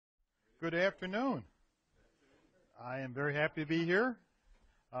Good afternoon. I am very happy to be here.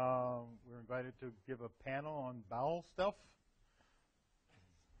 We're invited to give a panel on bowel stuff,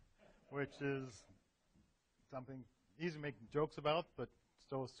 which is something easy to make jokes about, but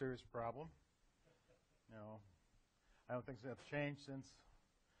still a serious problem. You know, I don't think things have changed since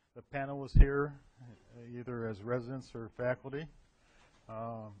the panel was here, either as residents or faculty.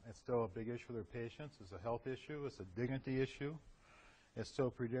 It's still a big issue for their patients. It's a health issue. It's a dignity issue. It still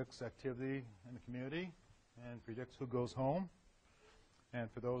predicts activity in the community and predicts who goes home. And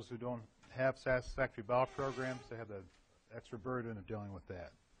for those who don't have satisfactory bowel programs, they have the extra burden of dealing with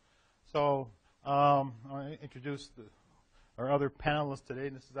that. So I want to introduce our other panelists today.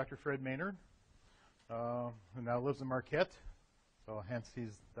 This is Dr. Fred Maynard, who now lives in Marquette. So hence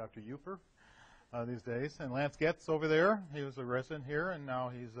he's Dr. Uper these days. And Lance Goetz over there, he was a resident here, and now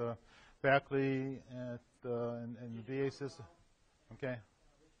he's a faculty at in the VA system. Okay.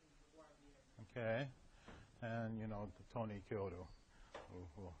 Okay. And, you know, Tony Chiodo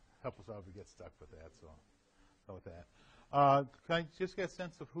will help us out if we get stuck with that. So with that. Can I just get a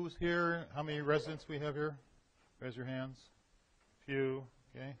sense of who's here? How many residents we have here? Raise your hands. Few.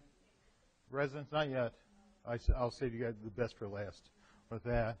 Okay. Residents? Not yet. I'll save you guys the best for last with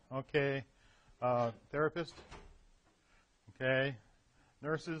that. Okay. Therapist? Okay.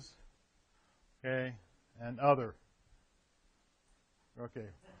 Nurses? Okay. And other? Okay.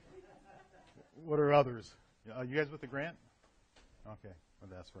 What are others? You guys with the grant? Okay. Well,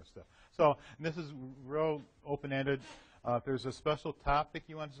 that's for stuff. So this is real open-ended. If there's a special topic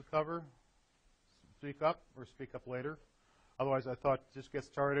you want us to cover, speak up or speak up later. Otherwise, I thought just get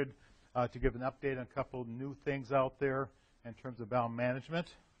started to give an update on a couple new things out there in terms of bowel management.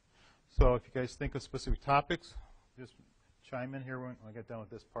 So if you guys think of specific topics, just chime in here when I get done with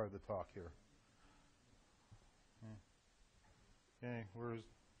this part of the talk here. Okay,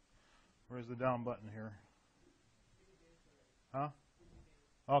 where's the down button here? Huh?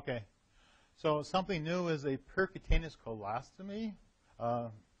 Okay. So something new is a percutaneous colostomy,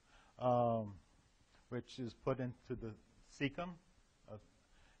 which is put into the cecum.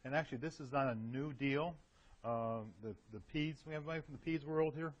 And actually, this is not a new deal. The peds, we have anybody from the peds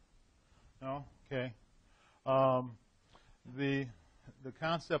world here? No? Okay. The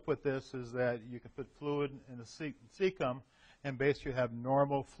concept with this is that you can put fluid in the cecum and basically have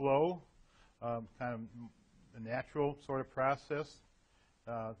normal flow, kind of a natural sort of process.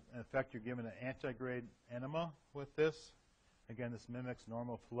 In effect, you're given an antigrade enema with this. Again, this mimics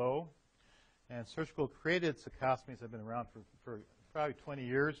normal flow. And surgical created cecostomies have been around for probably 20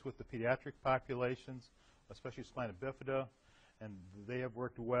 years with the pediatric populations, especially spina bifida, and they have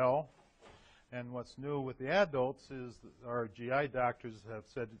worked well. And what's new with the adults is our GI doctors have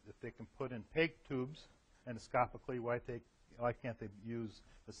said if they can put in PEG tubes endoscopically, why can't they use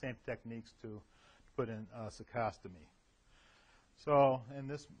the same techniques to put in cecostomy? So, and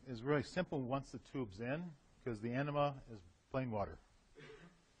this is really simple once the tube's in, because the enema is plain water.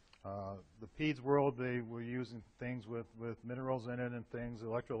 The peds world, they were using things with minerals in it and things,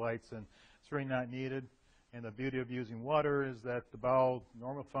 electrolytes, and it's really not needed. And the beauty of using water is that the bowel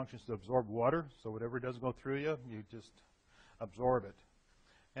normal functions to absorb water, so whatever doesn't go through you, you just absorb it.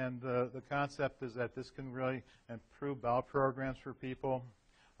 And the concept is that this can really improve bowel programs for people.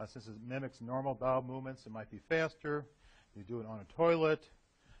 Since it mimics normal bowel movements, it might be faster. You do it on a toilet,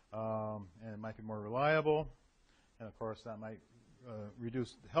 and it might be more reliable. And, of course, that might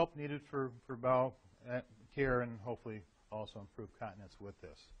reduce the help needed for bowel care and hopefully also improve continence with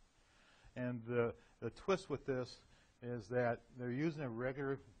this. And the twist with this is that they're using a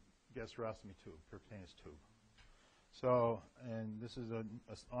regular gastrostomy tube, percutaneous tube. So, and this is an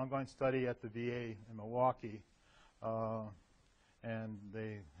ongoing study at the VA in Milwaukee, and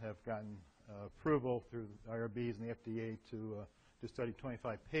they have gotten approval through the IRBs and the FDA to study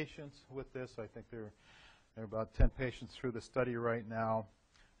 25 patients with this. I think there are about 10 patients through the study right now,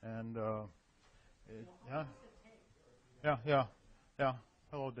 and yeah.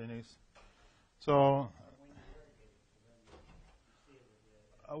 Hello, Denise. So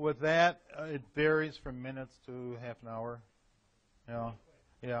with that, it varies from minutes to half an hour.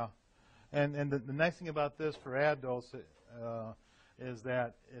 Yeah. And the nice thing about this for adults is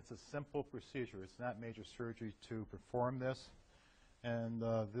that it's a simple procedure. It's not major surgery to perform this. And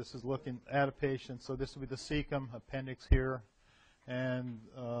this is looking at a patient. So this will be the cecum appendix here, and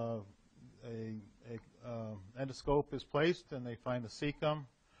an endoscope is placed, and they find the cecum.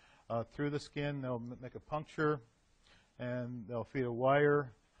 Through the skin, they'll make a puncture, and they'll feed a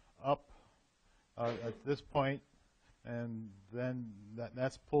wire up at this point, and then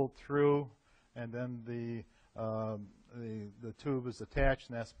that's pulled through, and then the the tube is attached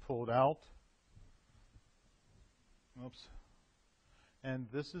and that's pulled out. Oops. And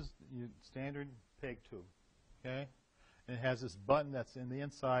this is your standard PEG tube, okay? And it has this button that's in the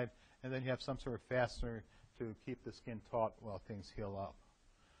inside, and then you have some sort of fastener to keep the skin taut while things heal up.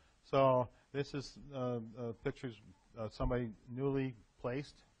 So this is pictures of somebody newly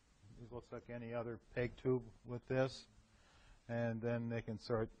placed. It looks like any other PEG tube with this. And then they can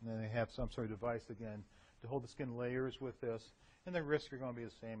then they have some sort of device again to hold the skin layers with this. And the risks are going to be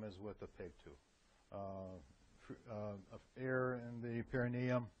the same as with the PEG tube. Of air in the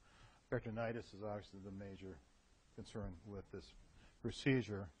perineum, peritonitis is obviously the major concern with this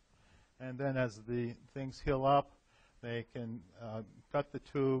procedure. And then as the things heal up, they can cut the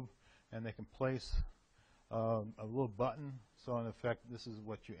tube and they can place a little button. So in effect, this is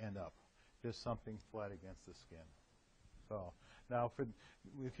what you end up, just something flat against the skin. So now,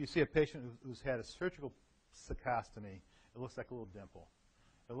 if you see a patient who's had a surgical cecostomy, it looks like a little dimple.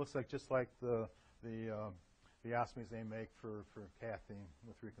 It looks like just like the ostomies they make for cathing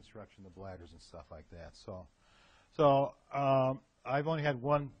with reconstruction of bladders and stuff like that. So I've only had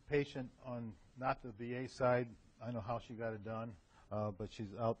one patient on not the VA side. I know how she got it done, but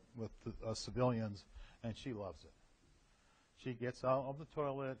she's out with the civilians, and she loves it. She gets out of the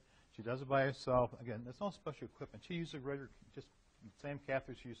toilet. She does it by herself. Again, there's no special equipment. She uses regular, just the same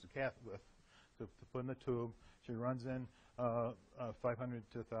catheter she used to cath with to put in the tube. She runs in 500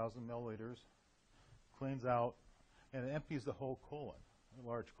 to 1,000 milliliters, cleans out, and it empties the whole colon, the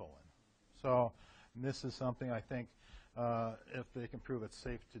large colon. So this is something I think if they can prove it's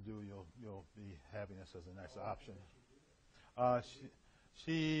safe to do, you'll be having this as a nice option. I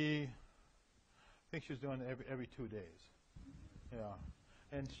think she was doing it every 2 days. Yeah.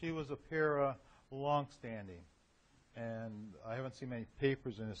 And she was a para long-standing. And I haven't seen many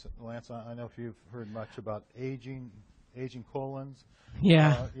papers in this. Lance, I don't know if you've heard much about aging colons.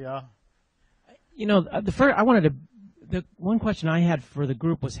 Yeah. Yeah. You know, the one question I had for the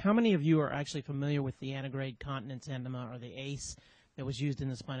group was how many of you are actually familiar with the antegrade continence enema, or the ACE, that was used in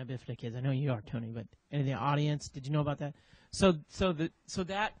the spina bifida kids? I know you are, Tony, but in the audience, did you know about that? So the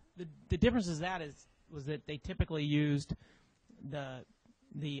difference was that they typically used the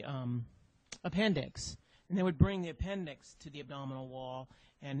appendix, and they would bring the appendix to the abdominal wall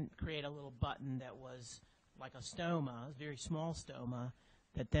and create a little button that was like a stoma, a very small stoma,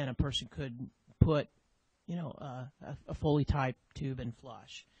 that then a person could put, you know, a fully typed tube and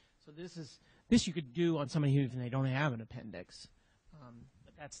flush. So this you could do on somebody who even they don't have an appendix,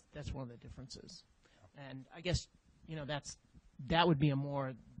 but that's one of the differences. And I guess, you know, that would be a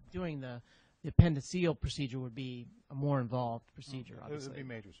more doing the appendiceal procedure would be a more involved procedure. Obviously, it would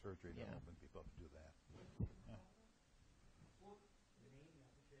be major surgery to open people up to do that.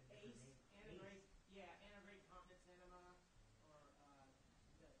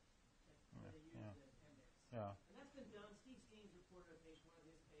 Yeah. And that's been done. Steve Steens reported one of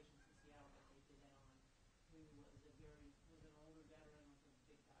his patients in Seattle that they did that on, who was an older veteran with a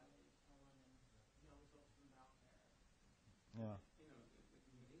big dilated colon and no results from bowel care. Yeah. You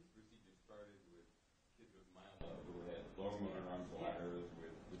know, these procedures started with kids with myeloma who had lower motor neuron bladders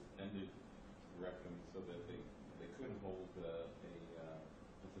with distended rectums so that they couldn't hold a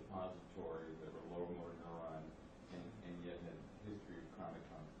suppository that were lower motor neuron and yet had history of chronic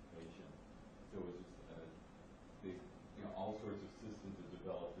constipation. So it was just all sorts of systems are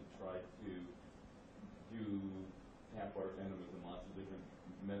developed to try to do tap water enemas and lots of different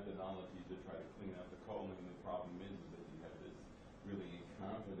methodologies to try to clean out the colon. And the problem is that you have this really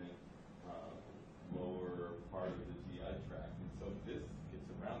incompetent lower part of the GI tract. And so this gets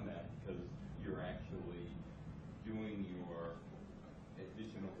around that because you're actually doing your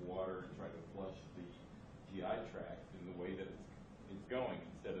addition of water to try to flush the GI tract in the way that it's going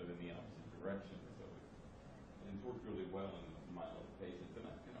instead of in the opposite direction. And it's worked really well in mild patients. And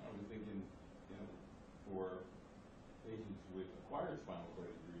I was thinking, you know, for patients with acquired spinal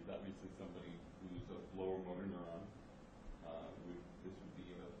cord injuries, obviously somebody who's a lower motor neuron, this would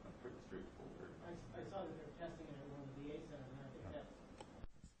be a pretty straightforward. I saw that they're testing it at one of the VA centers, and I think that,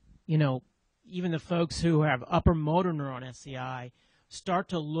 you know, even the folks who have upper motor neuron SCI start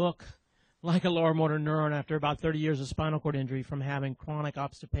to look like a lower motor neuron after about 30 years of spinal cord injury from having chronic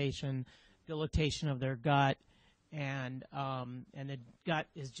obstipation, dilatation of their gut, and the gut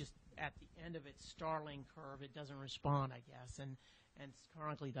is just at the end of its Starling curve. It doesn't respond, I guess, and it's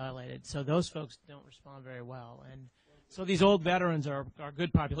chronically dilated. So those folks don't respond very well. And so these old veterans are a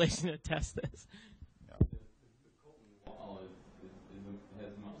good population to test this. Yeah. The colon wall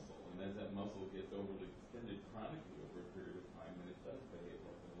has muscle, and as that muscle gets overly extended chronically over a period of time, then it does behave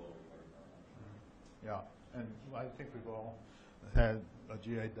like a lower motor neuron. Yeah. And I think we've all had a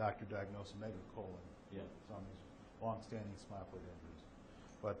GI doctor diagnose megacolon. Yeah. Some of these long-standing spinal cord injuries.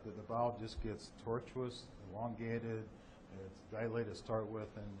 But the bowel just gets tortuous, elongated, it's dilated to start with,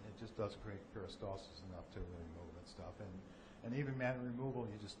 and it just does create peristalsis enough to really remove that stuff. And even manual removal,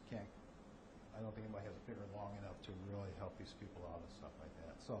 you just can't, I don't think anybody has a finger long enough to really help these people out and stuff like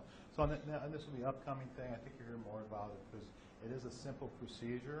that. So and this will be an upcoming thing. I think you'll hear more about it because it is a simple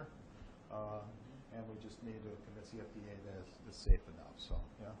procedure, and we just need to convince the FDA that it's safe enough. So,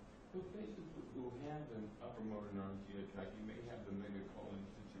 yeah. For patients who have an upper motor neuron GI tract, you may have the megacolon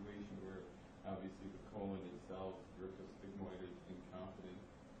situation where obviously the colon itself, sigmoid, is incompetent,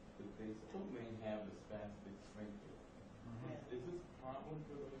 but they still may have the spastic sphincter. Mm-hmm. Is this a problem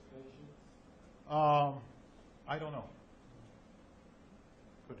for those patients? I don't know.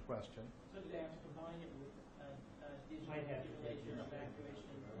 Good question. So do they have to combine it with digital Might have to defibrillation digital.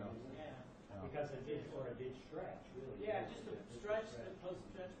 evacuation? No. Yeah. Because a ditch or a ditch stretch, really. Yeah, just to stretch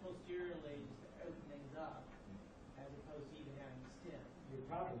posteriorly, just to open things up, as opposed to even having a stent. Your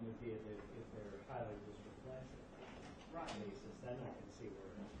problem would be if they're highly disreflective Right. cases, then I can see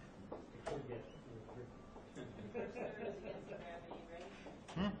where it could get a little tricky. First there is against gravity, right?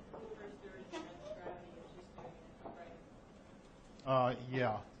 Hmm? First there is against gravity, it's just doing it upright.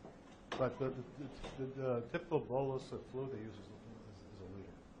 Yeah. But the typical bolus of fluid they use is a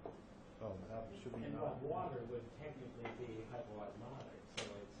liter. So that should be And enough. water would technically be hypoosmotic, so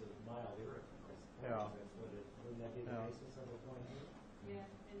it's a mild irritant. Yeah. That's what it, wouldn't that be the Yeah. basis of the point here? Yeah,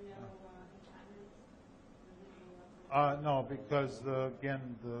 and no incontinence. No, because again,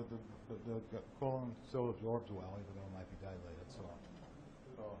 the colon still absorbs well, even though it might be dilated. So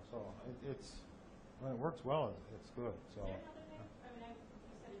it's when it works well, it's good. So. Is there another name? I mean, you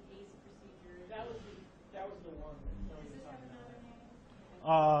said an ACE procedure. That was the one that Tony Does was this have talking another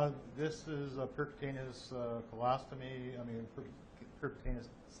about. name? This is a percutaneous colostomy. I mean, percutaneous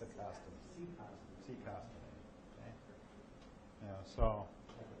cecostomy. Cecostomy. Okay. Yeah. So.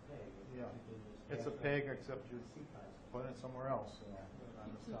 Like a peg. Yeah. You can just It's a have peg, that except you C-cosm. put it somewhere else, on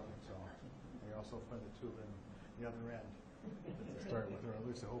the stomach. So you also put the tube in the other end to start with, or at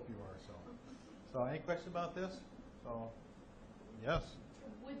least I hope you are. So any question about this? So, yes.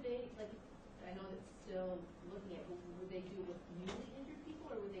 Would they, like, I know it's still looking at, would they do it with newly injured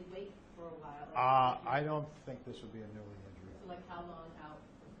people, or would they wait for a while? I don't think this would be a newly injury. So like how long out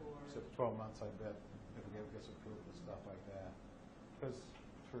before? Except 12 months, I bet, if it gets approved and stuff like that. Because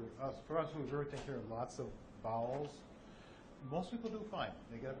for us who've ever taken care of lots of bowels, most people do fine.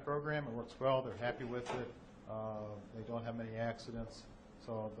 They get a program, it works well, they're happy with it, they don't have many accidents,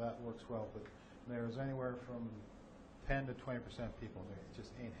 so that works well. But there's anywhere from 10 to 20% of people that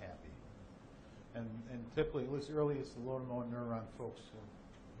just ain't happy. And typically, at least early, it's the lower motor neuron folks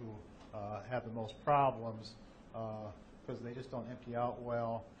who have the most problems because they just don't empty out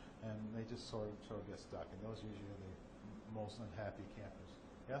well, and they just sort of get stuck. And those usually are the most unhappy campers.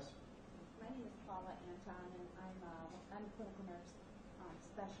 Yes? My name is Paula Anton, and I'm a clinical nurse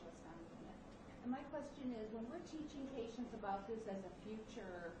specialist on the unit. And my question is, when we're teaching patients about this as a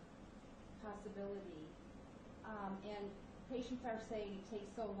future possibility, and patients are saying it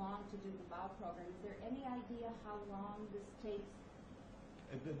takes so long to do the bowel program, is there any idea how long this takes?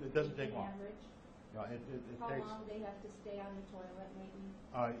 It doesn't take on long. average? No, it How takes. long they have to stay on the toilet, maybe?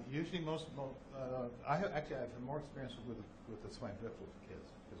 Usually, I have had more experience with the spine bifida kids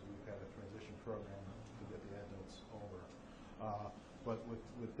because we've had a transition program to get the adults over. But with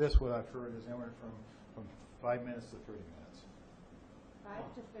this, what I've heard is anywhere from 5 minutes to 30 minutes. 5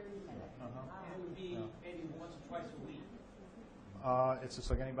 to 30 minutes. Uh-huh. Wow. And it would be maybe once or twice a week. It's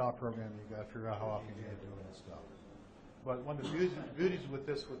just like any bowel program. You got to figure out how often you need to do it and stuff. But one of the beauties with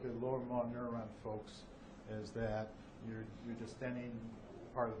this, with the lower motor neuron folks, is that you're just distending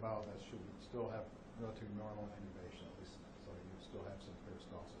part of the bowel that should still have relatively normal innervation, at least, so you still have some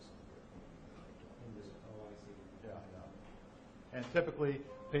peristalsis. Oh, I see. Yeah. And typically,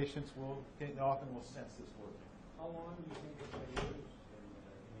 patients often will sense this working. How long do you think it's been used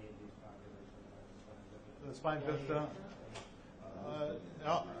in any of these populations? The spine bifida,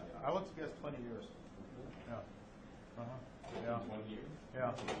 I would suggest 20 years. Yeah. Uh-huh. Yeah. 1 year?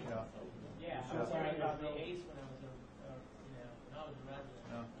 Yeah. Yeah. Yeah, I was learning about the ACE when I was a resident.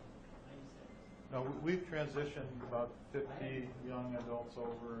 Yeah. I used to. No, we've transitioned about 50 young adults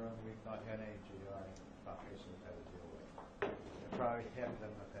over, and we've not had any GI population we've had to deal with. Probably half of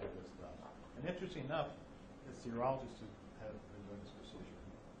them have had this done. And interesting enough, it's the urologists who have been doing this procedure.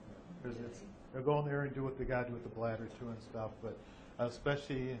 Because they'll go in there and do what they got to do with the bladder too and stuff, but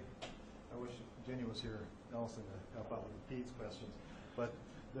especially, I wish Jenny was here, Nelson, to help out with the peds questions, but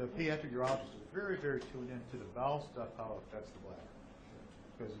the pediatric urologists are very, very tuned into the bowel stuff, how it affects the bladder.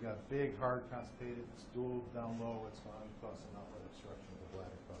 Because you got big, hard, constipated stool down low, it's going to cause an outlet obstruction of the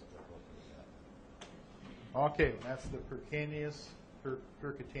bladder, cause difficulty with that. Okay, that's the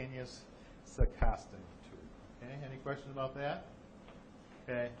percutaneous cectostomy tube. Okay, any questions about that?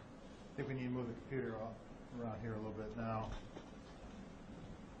 Okay, I think we need to move the computer around here a little bit now.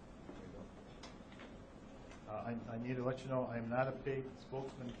 I need to let you know I'm not a paid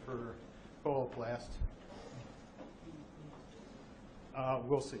spokesman for Coloplast.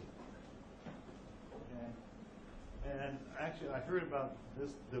 We'll see. Okay. And actually, I heard about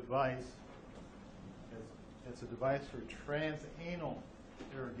this device. It's a device for transanal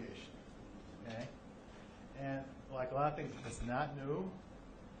irrigation. Okay. And like a lot of things, it's not new.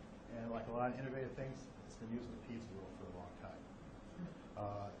 And like a lot of innovative things, it's been used in the peds world for a long time.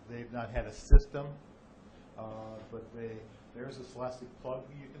 They've not had a system, but there's this elastic plug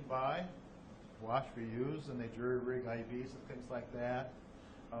you can buy, wash, reuse, and they jury rig IVs and things like that.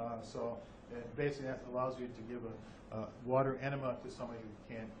 So basically that allows you to give a water enema to somebody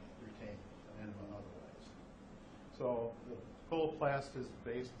who can't retain an enema otherwise. So the Coloplast is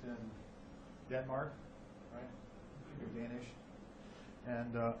based in Denmark, right? You're Danish.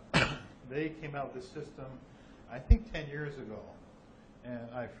 And they came out with this system, I think 10 years ago.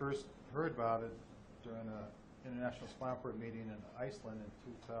 And I first heard about it during an international spinal cord meeting in Iceland in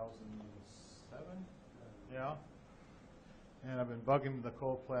 2007. Yeah. And I've been bugging the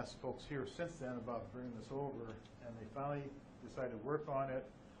Coloplast folks here since then about bringing this over. And they finally decided to work on it.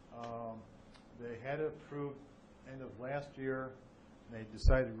 They had it approved end of last year. And they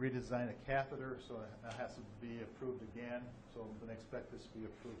decided to redesign a catheter, so it has to be approved again. So I'm going to expect this to be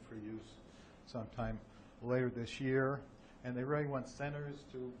approved for use sometime later this year. And they really want centers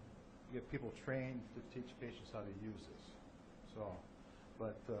to get people trained to teach patients how to use this. So,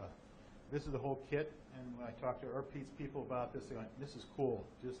 but this is the whole kit. And when I talk to our peds people about this, they're like, this is cool,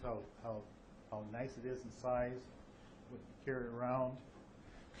 just how nice it is in size, carry it around.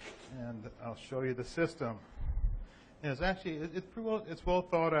 And I'll show you the system. And it's actually, it's well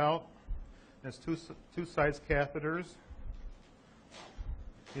thought out. There's two size catheters.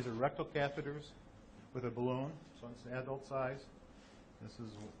 These are rectal catheters with a balloon, so it's an adult size. This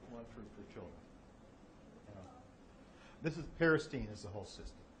is one for children. This is Peristine is the whole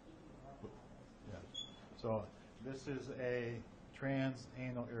system. Yeah. So this is a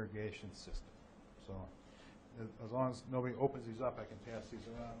transanal irrigation system. So as long as nobody opens these up, I can pass these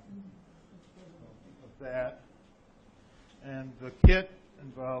around. With that. And the kit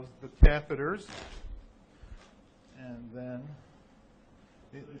involves the catheters, and then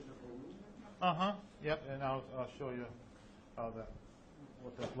yep. And I'll show you how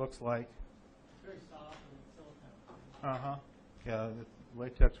what that looks like. It's very soft and silicone. Yeah, it's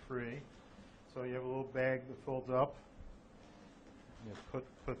latex free. So you have a little bag that folds up. You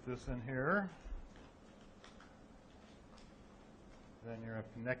put this in here. Then you have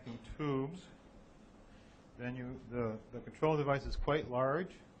connecting tubes. Then the control device is quite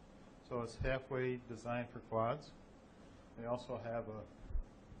large, so it's halfway designed for quads. They also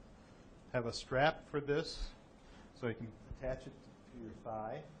have a strap for this, so you can attach it to your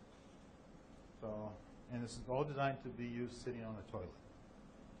thigh. So, and this is all designed to be used sitting on the toilet.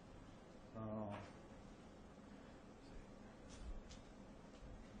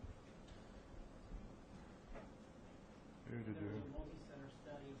 There was a multi-center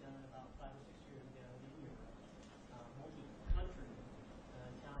study done about 5 or 6 years ago in Europe, multi-country,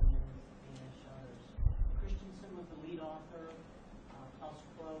 Italians, Danish, others. Christensen was the lead author. Klaus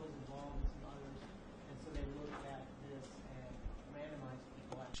Crow was involved with some others. And so they looked at this and randomized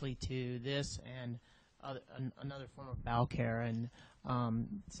people actually to this and another form of bowel care. And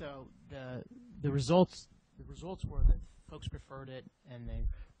so the results were that folks preferred it, and they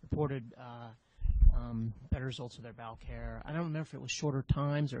reported better results of their bowel care. I don't remember if it was shorter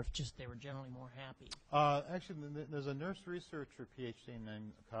times or if just they were generally more happy. Actually, there's a nurse researcher PhD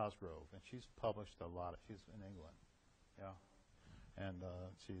named Cosgrove, and she's published a lot. She's in England, yeah, and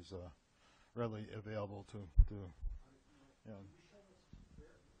she's readily available to you know.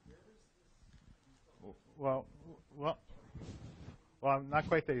 Well, I'm not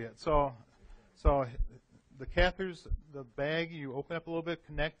quite there yet. So the catheters, the bag, you open up a little bit,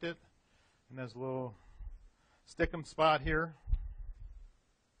 connect it. And there's a little stick-em spot here.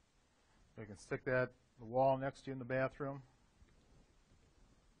 You can stick that the wall next to you in the bathroom.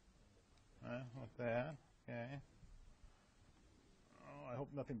 Like that. Okay. Oh, I hope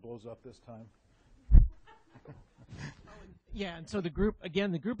nothing blows up this time. Yeah, and so the group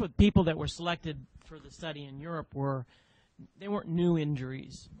of people that were selected for the study in Europe were new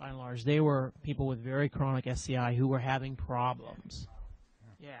injuries by and large. They were people with very chronic SCI who were having problems.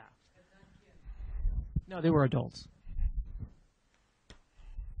 Yeah. No, they were adults.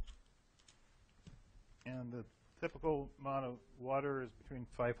 And the typical amount of water is between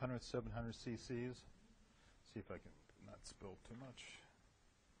 500 and 700 cc's. See if I can not spill too much.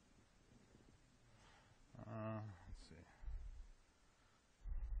 Let's see.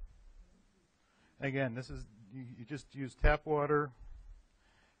 Again, this is you just use tap water.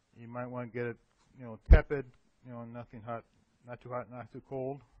 You might want to get it, tepid. Nothing hot, not too hot, not too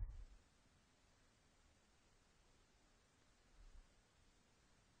cold.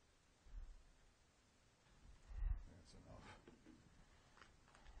 That's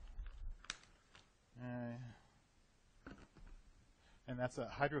enough. And that's a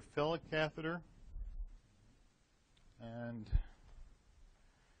hydrophilic catheter. And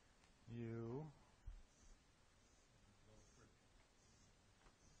you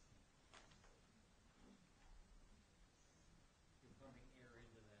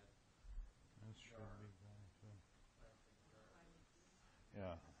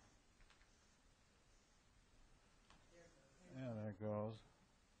yeah. Yeah, there it goes.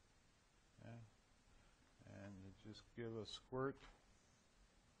 Yeah. And you just give a squirt.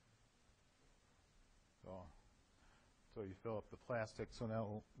 So you fill up the plastic, so now it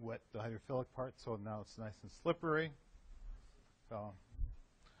will wet the hydrophilic part, so now it's nice and slippery. So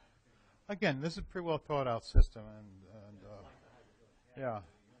again, this is a pretty well thought out system, and yeah.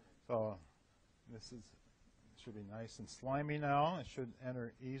 So this should be nice and slimy now. It should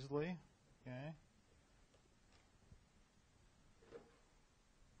enter easily. Okay.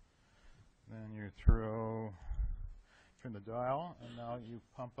 Then you turn the dial, and now you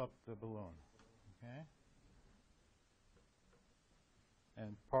pump up the balloon. Okay.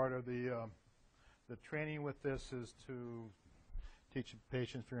 And part of the training with this is to teach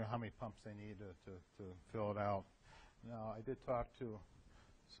patients how many pumps they need to fill it out. Now, I did talk to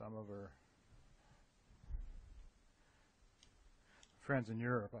some of our friends in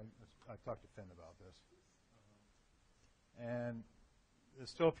Europe. I talked to Finn about this. And there's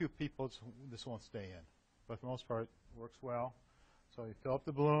still a few people this won't stay in. But for the most part, it works well. So you fill up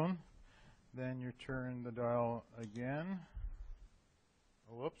the balloon. Then you turn the dial again.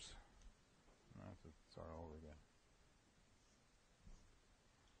 Whoops. I have to start over again.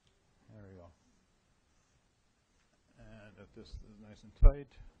 There we go. And if this is nice and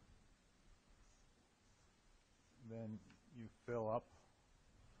tight, then you fill up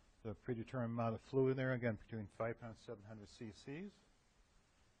the predetermined amount of fluid there, again, between 500 and 700 cc's.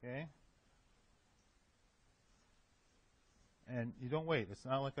 Okay? And you don't wait. It's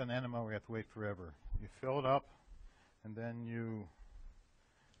not like an enema where you have to wait forever. You fill it up, and then you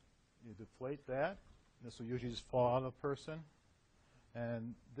deflate that. This will usually just fall out of the person.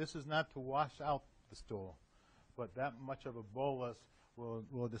 And this is not to wash out the stool, but that much of a bolus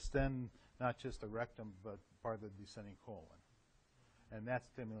will distend not just the rectum, but part of the descending colon. And that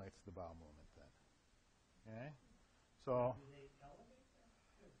stimulates the bowel movement then. Okay? So, Do they elevate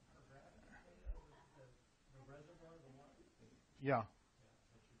that for gravity? The reservoir, the water? yeah.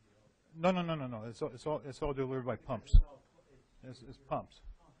 No. It's all delivered by pumps. It's pumps.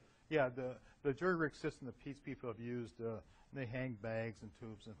 Yeah, the jury rig system that Pete's people have used, they hang bags and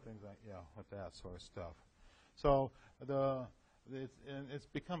tubes and things with that sort of stuff. So it's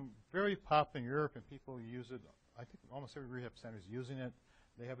become very popular in Europe, and people use it. I think almost every rehab center is using it.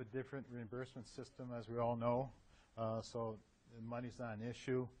 They have a different reimbursement system, as we all know, so money's not an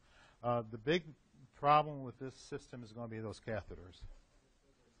issue. The big problem with this system is going to be those catheters.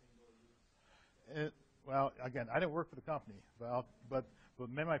 Well, again, I didn't work for the company, but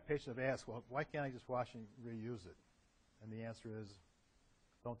many of my patients have asked, well, why can't I just wash and reuse it? And the answer is,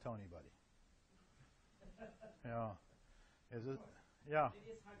 don't tell anybody. Yeah. Is it? Yeah. It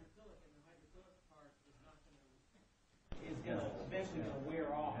is hydrophilic, and the hydrophilic part is not going to. Is going to eventually going to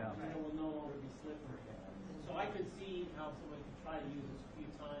wear off, Yeah. and it will no longer be slippery. So I could see how somebody could try to use this a few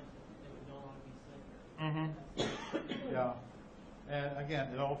times, but it would no longer be slippery. Mm-hmm. Yeah. And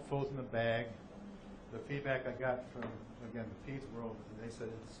again, it all flows in the bag. The feedback I got from, again, the Pete's world, they said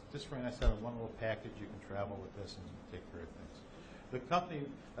it's just very nice to have one little package. You can travel with this and take care of things. The company,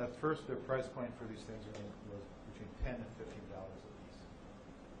 at first, their price point for these things was between $10 and $15 a piece.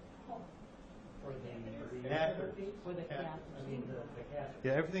 For the Catheter. For the catheter. I mean, the catheter.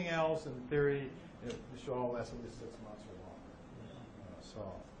 Yeah, everything else, in theory, the show lasts at least 6 months or longer.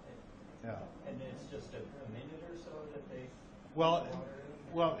 Yeah. And it's just a minute or so that they Well,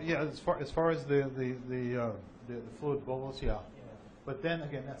 yeah. As far as the fluid bolus, yeah. But then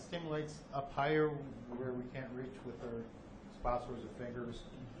again, that stimulates up higher where we can't reach with our spots where their fingers.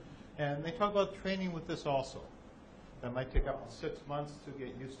 And they talk about training with this also. That might take up to 6 months to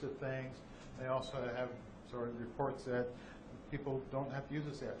get used to things. They also have sort of reports that people don't have to use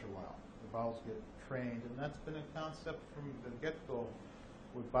this after a while. The bowels get trained, and that's been a concept from the get-go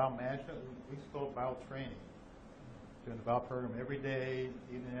with bowel management. We used to call it bowel training. Doing the bowel program every day,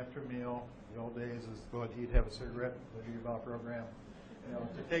 eating after a meal. The old days is go ahead and eat, have a cigarette, go do your bowel program. You know,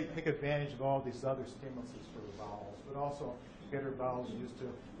 to take advantage of all these other stimuluses for the bowels, but also get our bowels used to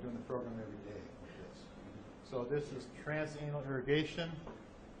doing the program every day with this. So this is transanal irrigation.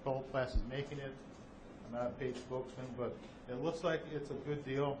 Coloplast is making it. I'm not a paid spokesman, but it looks like it's a good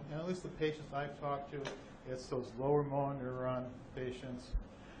deal. And at least the patients I've talked to, it's those lower motor neuron patients,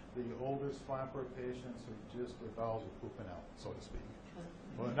 the older spinal cord patients who just their bowels are pooping out, so to speak.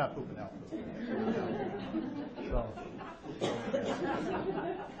 Well, they're not pooping out, but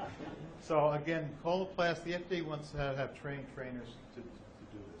so again, Coloplast, the FDA wants to have trained trainers to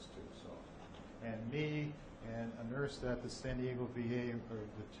do this too. So, and me and a nurse at the San Diego VA are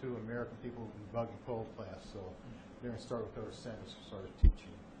the two American people who've been bugging Coloplast. So they're going to start with our centers to start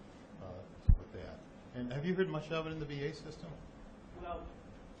teaching with that. And have you heard much of it in the VA system? Well,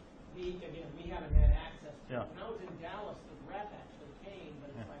 we haven't had access to Yeah. it. When I was in Dallas, the rep actually came,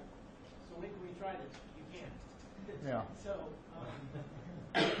 but it's like, so when can we try this? You can't. Yeah. So,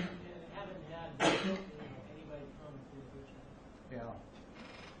 and haven't had anybody come to the booth. Yeah.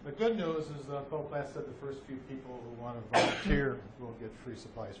 The good news is Coloplast said the first few people who want to volunteer will get free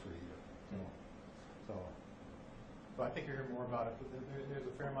supplies for a year. So I think you'll hear more about it. But there's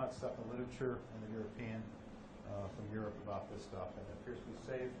a fair amount of stuff in the literature and the European, from Europe about this stuff, and it appears to be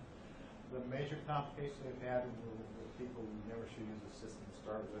safe. The major complications they've had with people who never should use the system to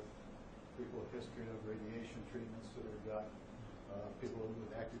start with, people with history of radiation treatments to their gut, people with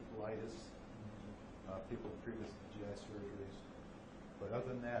active colitis, people with previous GI surgeries. But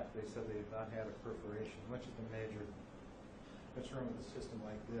other than that, they said they've not had a perforation, which is the major concern with a system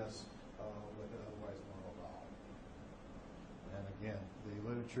like this with an otherwise normal bowel. And again, the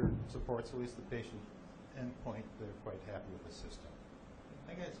literature supports at least the patient endpoint. They're quite happy with the system.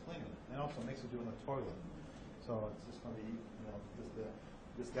 I think it's cleaning, and also makes it do in the toilet. So it's just going to be,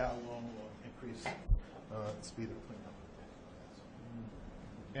 just that alone will increase speed of cleanup.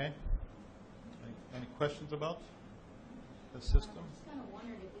 Okay. Any questions about the system? I just kind of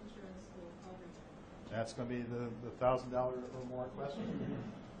wondered if insurance will cover that. That's going to be the $1,000 or more question.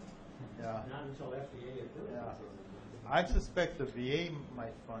 Yeah. Not until FDA approves. Yeah. I suspect the VA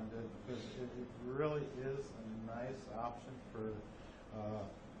might fund it because it really is a nice option for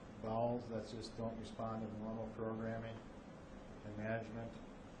bowels that just don't respond to normal programming and management.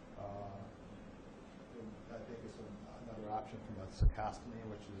 I think it's another option from a cecostomy,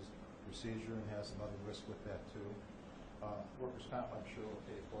 which is procedure and has some other risk with that too. Workers' comp, I'm sure, will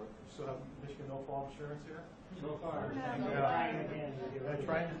pay for it. So have Michigan no-fault insurance here? So far. They're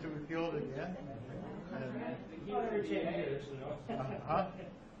trying to repeal it again? Every 10 years, you know. Huh?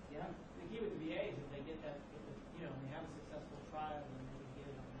 Yeah. The key with the VA is if they get that, they have a successful trial, then they can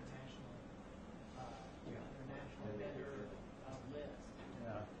get it on their national vendor list.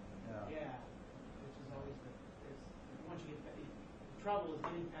 Yeah. Yeah. Which is always once you get the trouble is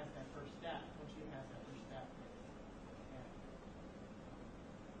getting past that first step. Once you get past that first step.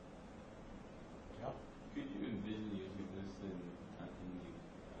 Yep. Could you envision using this in the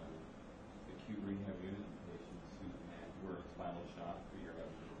acute rehab unit patients who were in spinal shock for your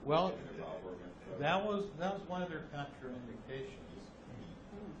Well, that was one of their contraindications.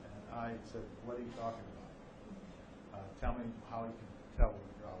 And I said, what are you talking about? Tell me how you can tell when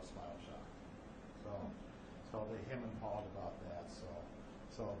you're out of spinal shock. So they hem and hawed about that.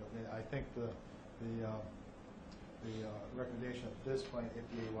 But I think the recommendation at this point,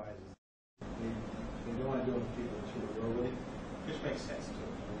 FDA-wise, is they don't want to do it with people too early, which makes sense too.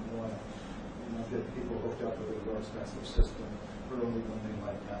 They want to get people hooked up with a more expensive system early when they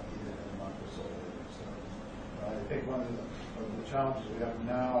might not need it in a month or so later. So I think one of the challenges we have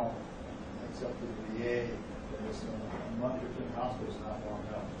now, except for the VA, is a month between hospitals is not long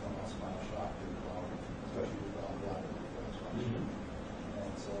enough to come out spinal shock to especially with gallbladder reflex.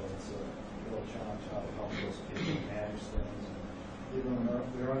 And so it's a real challenge how to help those people manage things. Even when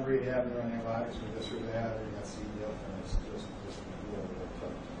they're on rehab, they're on antibiotics or this or that, or you got CDF, and it's just really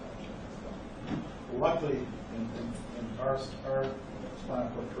tough to manage. Luckily, in our spinal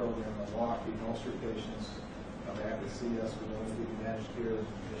cord program in Milwaukee, most of our patients come back to see us with only managed care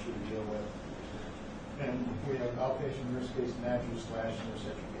issue to deal with. And we have outpatient nurse case managers / nurse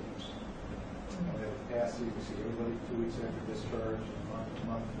educators. And we have capacity to see everybody 2 weeks after discharge, and a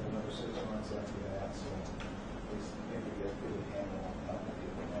month, and another 6 months after that. So least maybe get a good handle on how many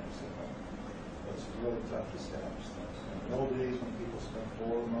people manage it. It's really tough to establish things. In the old days, when people spent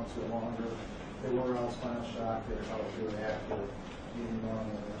 4 months or longer, they were around spinal shock, they were healthy, they were active, eating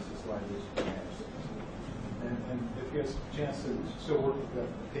normal, and this is why these manage things. And if you have a chance to still work with the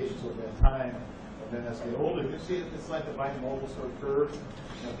patients over that time, and then as they get older, you see it's like the bimodal sort of curve.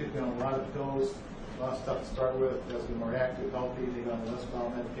 You know, people get on a lot of pills, a lot of stuff to start with. As they get more active, healthy, they get on less bowel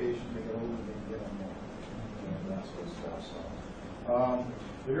medication, they get older, they get on more. And that sort of stuff. So,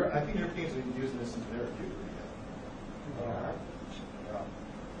 I think Europeans are using this in therapy.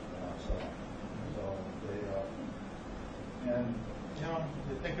 And, you know,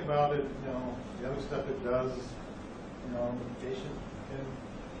 you think about it, you know, the other stuff it does, you know, the patient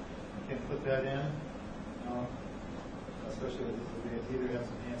can put that in, especially if it either has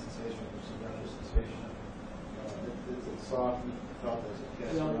some hand sensation or some renal sensation. It's soft and felt as a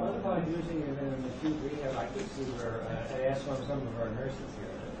kiss. You know, what about using it in an acute rehab? I could see where, I asked some of our nurses here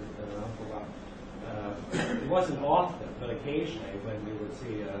that have been around for a while. It wasn't often, but occasionally when we would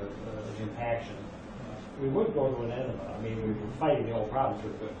see an impaction, we would go to an enema. I mean, we were fighting the old problems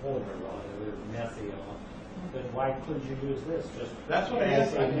with holding her on, and it was messy and all. But why couldn't you use this? Just that's what I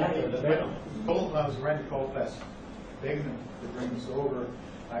asked. I was Randy Colfax begging him to bring this over.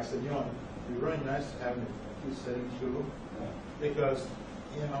 I said, you know, it'd be really nice to have an acute setting too, because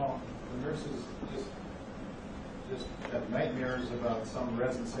you know the nurses just have nightmares about some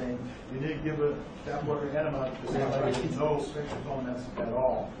resident saying you need to give a tap water enema because they have no stricture components at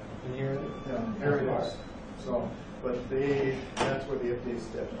all. And here it is. So, but that's where the FDA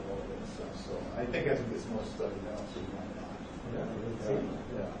stepped in a little bit and stuff. So I think as it gets more studied out, so why not?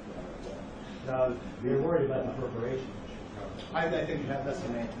 Now, you're worried about the perforation. I think that's the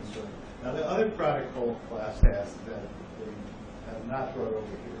main concern. Now, the other product whole class has that they have not brought over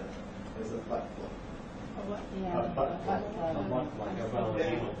here is a butt plug. Yeah. A butt plug. A butt plug, a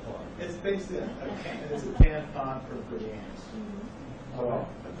validation plug. It's basically it's a tampon for games. So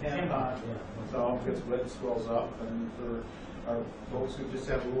a tampon, so it gets wet, swells up, and for our folks who just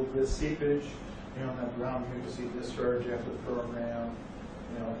have a little bit of seepage, you know, that brown mucusy discharge after the program,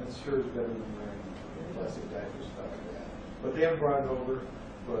 you know, it sure is better than wearing plastic diapers, stuff like that. But they haven't brought it over.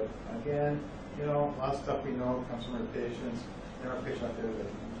 But again, you know, a lot of stuff we know comes from our patients. There are patients out there that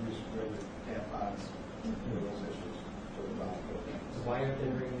use regular tampons for those issues for the bowel programs. So why aren't they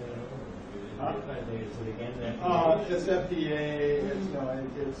bringing it over? Is it again that? It's FDA.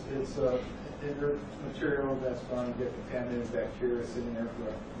 It's it's inert material that's going to get contaminated bacteria sitting there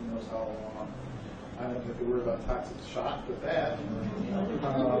for who knows how long. I don't think they worry about toxic shock with that,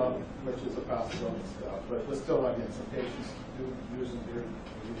 which is a possibility and stuff. But still, again, some patients do use them here.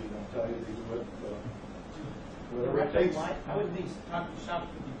 Usually don't tell you they do it. Whatever it takes. I wouldn't think toxic shock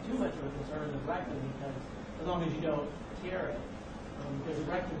would be too much of a concern in the rectum because as long as you don't tear it, because the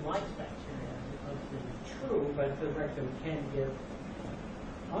rectum likes bacteria. True, but the rectum can get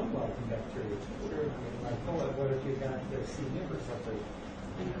unwelcome bacteria. Sure. Like, what if you got the C. diff or something?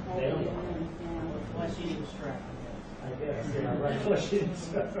 They don't know. Flesh eating strep, I guess. Yeah, right. Flesh eating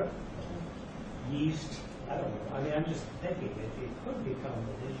strep. Yeast. I don't know. I mean, I'm just thinking it could become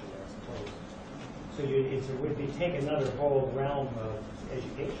an issue, I suppose. So it would be take another whole realm of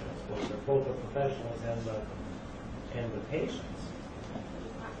education, I suppose, of both the professionals and the patients.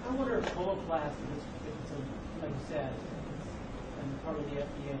 I wonder if coloplast, if it's like you said, and part of the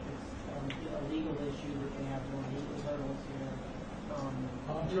FDA, if it's a legal issue that they have more legal hurdles here.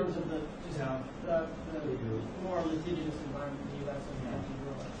 In terms of the more litigious environment in the U.S. and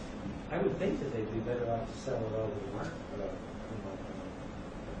Europe. I would think that they'd be better off to sell it over the market,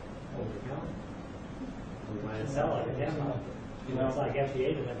 over the counter. We might sell it again. You know, it's like FDA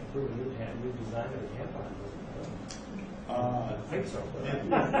didn't have to prove a new design of a tampon. I think so.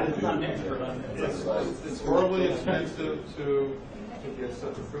 It's horribly expensive to get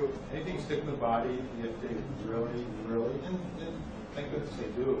stuff approved. Anything sticking to the body, the FDA really, and thank goodness they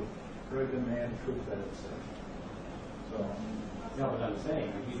do, really demand proof that it's safe. So. No, what I'm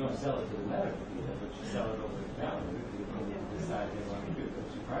saying, if you don't sell it to the medical field, but you sell it over the counter, you decide they want to do it,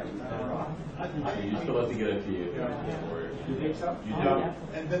 you're probably better off. You still have to get it to you. You think so? You do.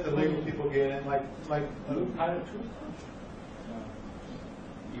 And then the legal people get in, like Blue pilot toothbrush.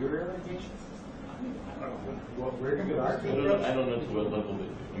 Your irrigation system. well, we're going to get our. I don't know to what level they do.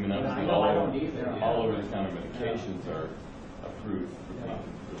 I mean, obviously all over the counter medications are approved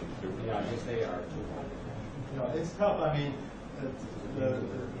for people. Yeah, I guess they are too. You know, it's tough. I mean, it's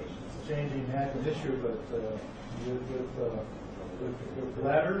changing that an issue, but with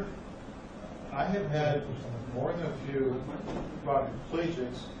bladder, I have had more than a few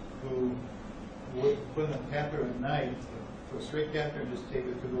quadriplegics who put in a catheter at night, for a straight catheter, just take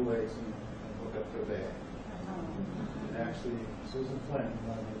it through the legs and hook up their bag. And actually, Susan Flynn,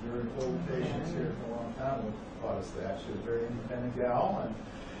 one of the very old patients here for a long time, taught us that. She was a very independent gal and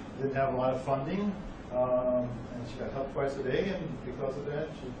didn't have a lot of funding. And she got help twice a day, and because of that,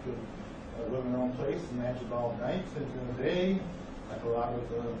 she could live in her own place and manage it all night and during the day. Like a lot of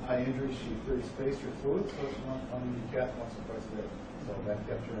high injuries, she cleared space or fluid, so she wanted to be cath once or twice a day. So that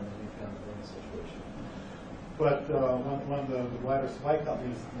kept her in any kind of living situation. But one of the bladder supply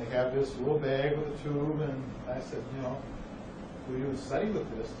companies, they have this little bag with a tube, and I said, you know, we do a study with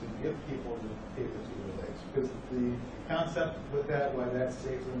this to give people the taper to their legs. Because the concept with that, why that's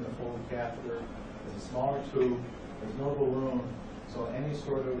safer than the Foley catheter, is a smaller tube, there's no balloon, so any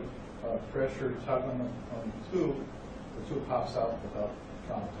sort of pressure tug on the tube pops out without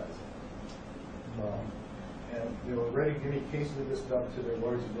traumatizing. And they were ready to give me cases of this stuff to their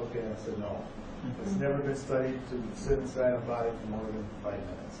lawyers to look at it and said no. It's never been studied to sit inside a body for more than 5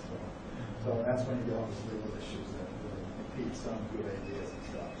 minutes. So that's when you get all these legal issues that impede some good ideas and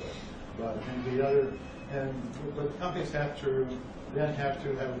stuff. But the companies have to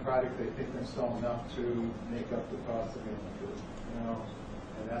have a product they think they're install enough to make up the cost of getting it, you know.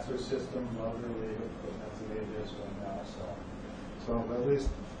 And that's their system, love their legal, but that's the way it is right now. So at least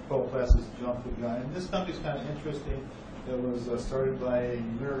Coloplast has jumped the gun. And this company's kind of interesting. It was started by a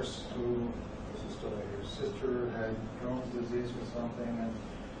nurse who, her sister had Crohn's disease or something, and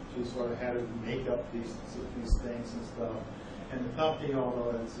she sort of had to make up these things and stuff. And the company,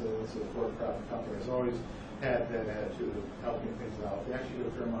 although it's a for-profit company, has always had that attitude of helping things out. They actually give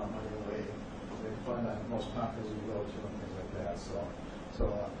a fair amount of money away. They fund at most conferences we go to and things like that. So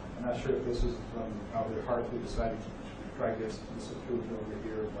I'm not sure if this is from how their heart they decided to try to get this approved over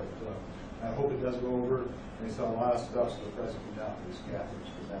here, but I hope it does go over. And they sell a lot of stuff, so the price will come down for these catheters,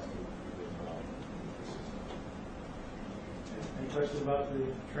 because that's what we're doing. Any questions about the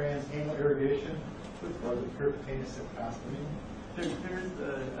transanal irrigation or the percutaneous septostomy? There's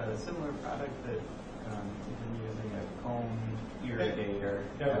a similar product that you've been using, a comb irrigator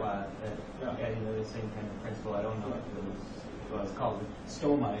a lot, adding the same kind of principle. I don't know if it was, well, it's called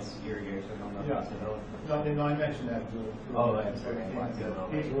Stomice irrigation. I don't know if it's developed. No, I mentioned that. That's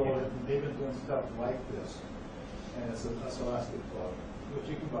they've been doing stuff like this, and it's a elastic plug, which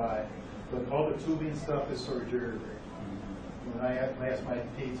you can buy, but all the tubing stuff is sort of jerry rig. When I ask my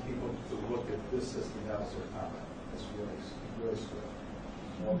PEDS people to look at this system, that was their comment. It's really swift.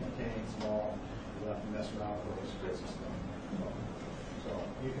 Small contained, small, you don't have to mess around with all this crazy stuff. So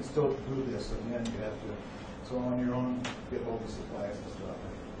you can still do this, and then you have to, so on your own, get all the supplies and stuff.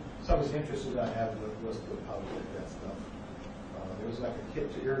 So I was interested, I have the list of how to get that stuff. There was like a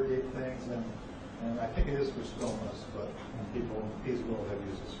kit to irrigate things, and I think it is for stomas, but people, PEDS will have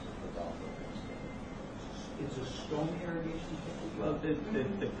used this for downflow things. It's a stoma irrigation technique? Well,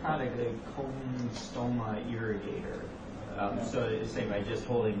 the product, the cone stoma irrigator. So it's saying by just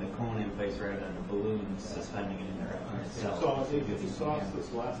holding the cone in place rather than the balloon suspending it in there on itself. So it's a soft, this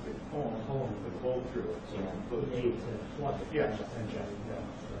elastic cone with a hole through it. So you can put it through. Yeah.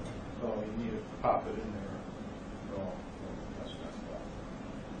 So you need to pop it in there. No, that's not stuff.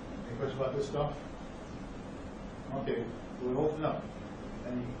 Any questions about this stuff? Okay, we'll open up.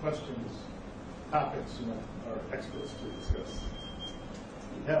 Any questions, topics, or experts to discuss?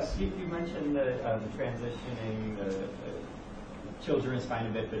 Yes. You mentioned the transitioning the children's spina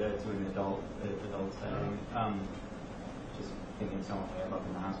bifida to an adult setting. Just thinking somewhat about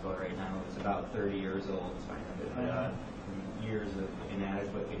in the hospital right now, it's about 30 years old, spina bifida, years of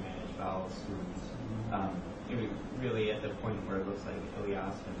inadequately managed bowel stools. Really at the point where it looks like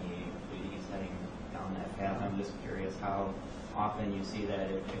ileostomy, he's heading down that path. I'm just curious how often you see that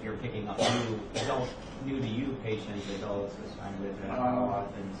if you're picking up new to you patients, adults with spina bifida, how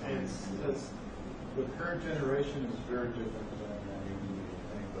often? The current generation is very different than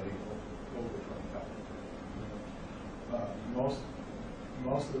anybody over 25.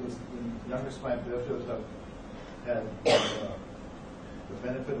 Most of the younger spina bifidas have had the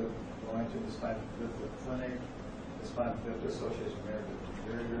benefit of going to the spina bifida clinic. The Spina Bifida Association of America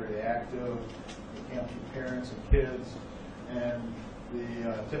is very, very active. They camp with parents and kids, and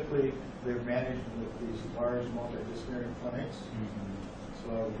typically they're managed with these large multidisciplinary clinics.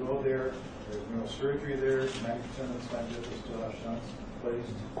 So go there. There's neurosurgery there. 90% of the spina bifida still have shunts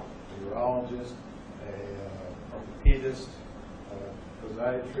placed. A urologist, a orthopedist, a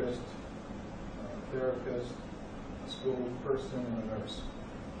physiatrist, a therapist, a school person, and a nurse.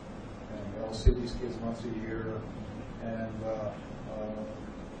 And they all see these kids once a year. And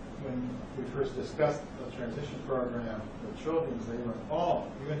when we first discussed the transition program with children's, they went, "Oh,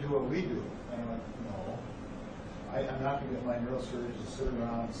 you're going to do what we do." And I went, "No, I'm not going to get my neurosurgeon to sit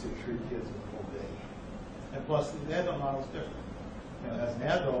around and see 3 kids the whole day." And plus, the adult model is different. You know, as an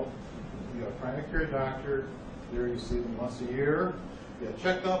adult, you have a primary care doctor. There you see them once a year. You get a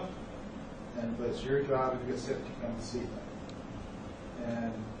checkup, but it's your job if you get sick to come and see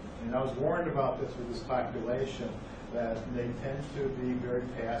them. And I was warned about this with this population, that they tend to be very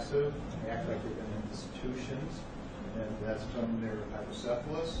passive, act like they've been in institutions, and that's from their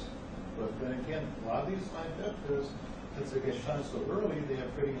hydrocephalus. But then again, a lot of these spina bifida, since they get shunned so early, they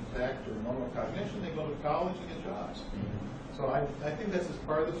have pretty intact or normal cognition, they go to college and get jobs. So I think this is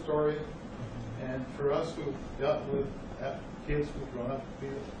part of the story. And for us who've dealt with kids who've grown up to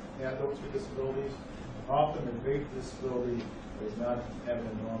be adults with disabilities, often the big disability is not having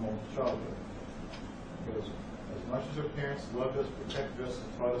a normal childhood. Because as much as our parents loved us, protected us,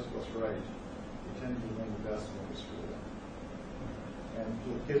 and taught us what's right, we tend to be one of the best when we screw up. And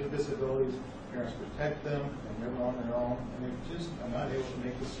with kids with disabilities, parents protect them, and they're on their own, and they just are not able to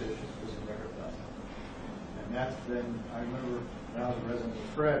make decisions because they've never done it. And that's been, I remember when I was a resident with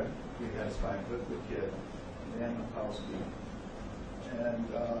Fred, we had a spina bifida kid, Dan Mapowski, and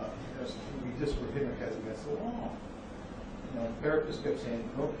we just were hitting our heads against the wall. You know, the therapist kept saying,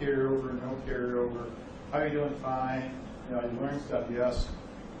 "No carryover, no carryover. How are you doing? Fine. You know, you learn stuff, yes,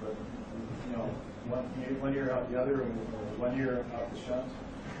 but you know, one year out the other, and 1 year out the shunt."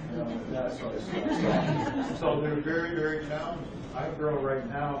 You know, that sort of stuff. So they're very, very challenging. I have a girl right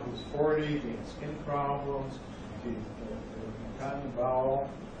now who's 40, getting skin problems, she's incontinent bowel,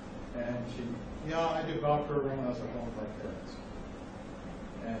 and I did bowel program when I was at home with my parents.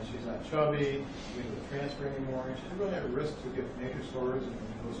 And she's not chubby, she doesn't transfer anymore, and she's really at risk to get major sores and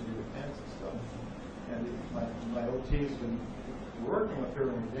goes into your pants and stuff. And my OT's been working with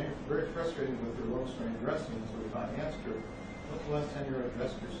her, and we're very frustrated with her low strain dressing, so we finally asked her, "What's the last time you ever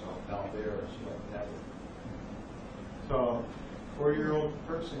dressed yourself down there?" Or she like that. So, 4-year-old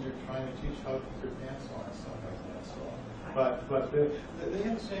person, you're trying to teach how to put their pants on and stuff like that. So, but they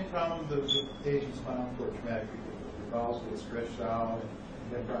have the same problem with Asian spinal cord traumatic people. Their bowels get stretched out and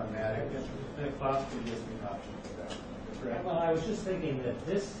they're problematic, and a colostomy gives me an option for that. Right? Well, I was just thinking that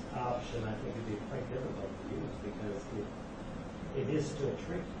this option, I think, would be quite difficult to use because it is still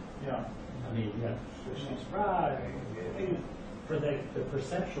tricky. Yeah. I mean, she's right. For the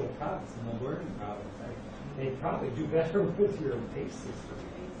perceptual problems and the learning problems, they probably do better with your PACE system,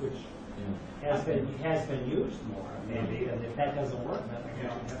 which has been used more, maybe. And if that doesn't work, then I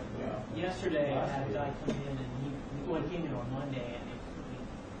guess you have to go. Yesterday, I had a guy come in, and he came in on Monday, and he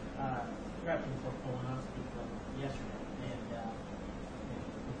prepped him for colonoscopy from yesterday. And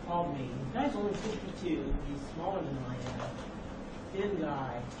he called me. The guy's only 52. He's smaller than I am. Thin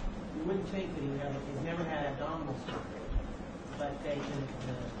guy. You wouldn't think that he's never had abdominal surgery. But they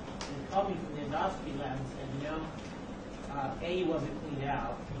called me from the endoscopy lab and said, he wasn't cleaned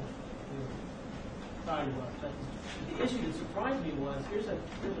out. Thought he was. But the issue that surprised me was, here's a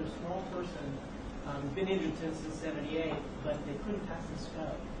small person, been injured since the 78, but they couldn't pass the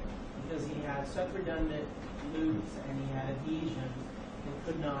scope because he had such redundant loops and he had adhesion. They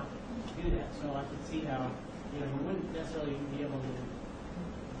could not do that. So I could see how, you wouldn't necessarily be able to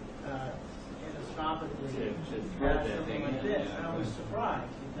endoscopically have something like this. And I was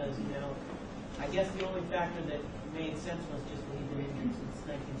surprised because, I guess the only factor that made sense was just that he'd been injured since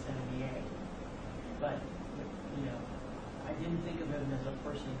 1978. But, I didn't think of him as a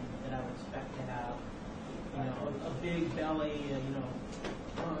person that I would expect to have, a big belly,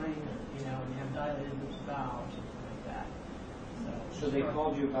 fine, and have dilated bowel, something like that. So they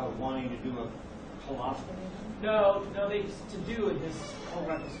called you about wanting to do a colostomy? No, to do this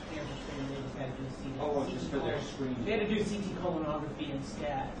colorectal cancer screening, they just had to do a CT. Oh, just for their screening. They had to do CT colonography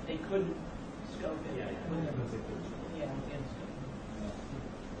instead. They couldn't scope it.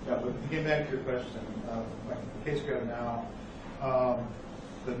 Yeah, But to get back to your question, the case we have now,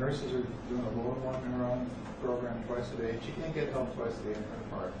 the nurses are doing a low one neuron program twice a day. She can't get help twice a day in her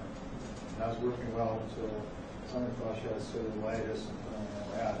department. And I was working well until someone thought she had cellulitis and put on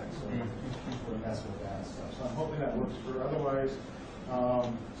antibiotics, so we're messing with that stuff. So I'm hoping that works for her. Otherwise,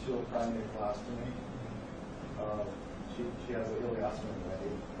 she'll probably make colostomy. She has a ileostomy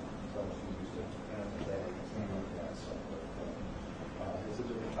already, so she's used to the day and stuff like that. So, it's a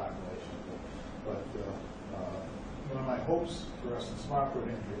different population. But one of my hopes for us in spinal cord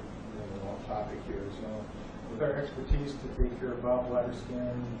injury, topic here is, with our expertise to take care of bowel, bladder,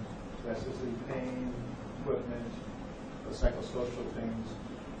 skin, spasticity, pain, equipment, the psychosocial things,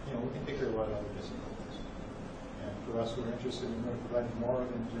 we can take care of a lot of other disabilities. And for us, we're interested in really providing more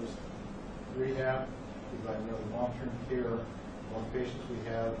than just rehab, providing really long-term care. The more patients we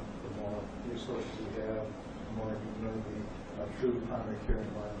have, the more resources we have, the more we can really be a true primary care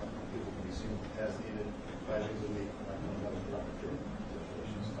environment where people can be seen as needed 5 days a week, like another primary care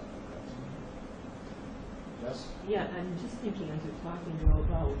situation, stuff like that. Yes? Yeah, I'm just thinking as you're talking about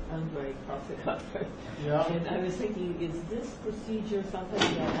Andre Korsakov. Yeah. And I was thinking, is this procedure something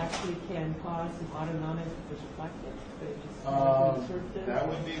that actually can cause some autonomic reflective? That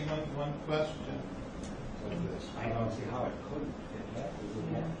would be one question of this. I don't see how it couldn't.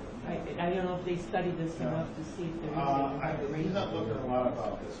 I don't know if they studied this enough to see if there is He's not looking a lot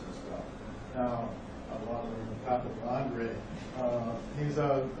about this and stuff. Now, a lot of the topic of Andre. He's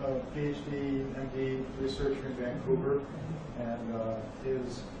a PhD, MD researcher in Vancouver, and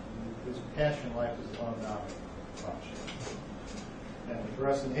his passion in life is autonomic function. And for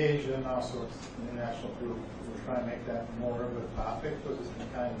us in Asia, and also it's an international group, we're trying to make that more of a topic because it's been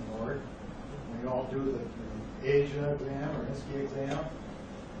kind of ignored. When you all do the Asia exam or SCI exam,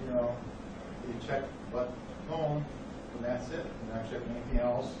 you know, you check blood tone, and that's it. You're not checking anything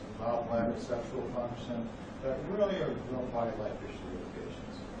else, bowel, bladder, sexual function. But really a real body life issue with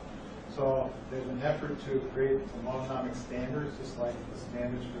patients. So there's an effort to create some autonomic standards, just like the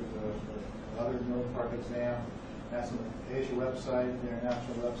standards for the other neuropart exam. That's on the Asia website, the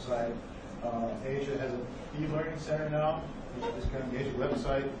international website. Asia has an e-learning center now. You just go to the Asia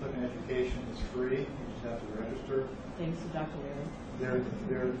website, click on education, it's free. You just have to register. Thanks to Dr. Larry.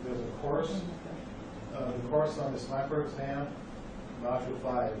 There's a course, the course on the SNIPER exam, module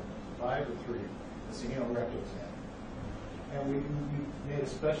 5 or 3, the single rectal exam. And we made a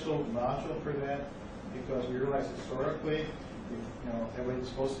special module for that because we realized historically, everybody's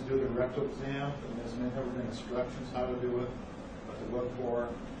supposed to do the rectal exam, and there's never been instructions how to do it, what to look for.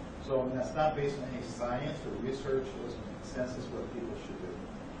 So that's not based on any science or research, it was a consensus what people should do.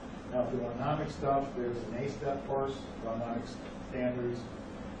 Now for the autonomic stuff, there's an A-step course, autonomic standards,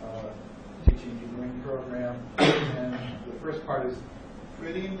 teaching and doing program, and the first part is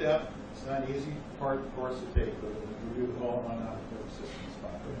pretty in-depth. It's not an easy course to take, but we do the whole autonomic nervous system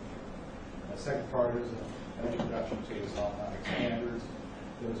spine. The second part is an introduction to the autonomic standards.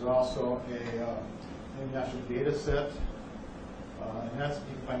 There's also a international data set, and that's,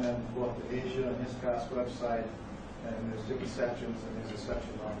 you can find that in both the Asia and ISCOS website, and there's different sections, and there's a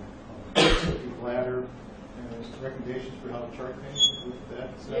section on the bladder, and there's recommendations for how to chart things with that.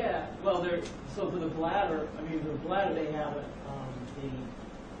 Yeah, well, so for the bladder, they have the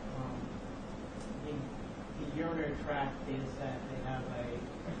urinary tract data set, they have a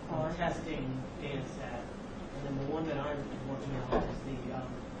testing data set, and then the one that I'm working on is the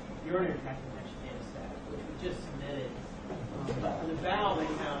urinary tract infection data set, which we just submitted. For the valve,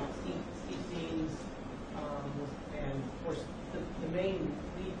 they have SCIMS, and of course, the main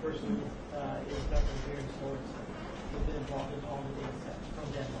lead person is Dr. Gary Swartz, who's been involved in all the data sets from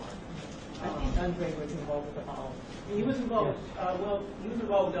Denmark. I think Andre was involved with the valve. He was involved. He was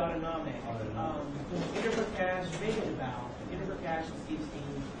involved with autonomic. Intervercash, mainly the valve. Intervercash and Steve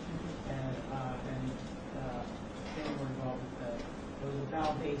Steens, and they were involved with there was a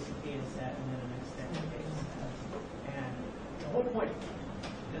valve-based data set and then an extended data set. And the whole point,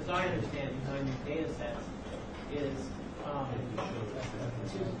 as I understand it, behind these data sets is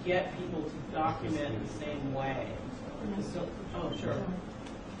to get people to document the same way. So, sure.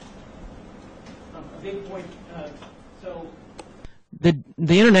 A big point.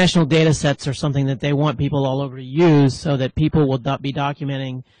 The international data sets are something that they want people all over to use, so that people will be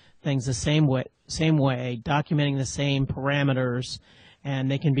documenting things the same way, documenting the same parameters, and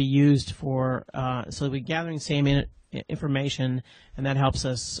they can be used for so we're gathering the same information, and that helps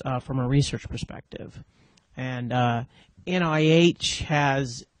us from a research perspective. And NIH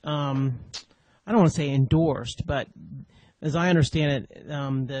has, I don't want to say endorsed, but as I understand it,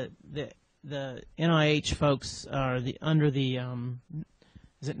 the NIH folks are under the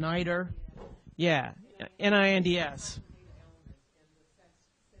is it NIDR? Yeah, NINDS.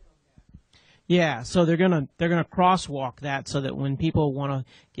 Yeah, so they're gonna crosswalk that so that when people want to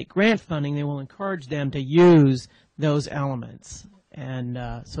get grant funding, they will encourage them to use those elements, and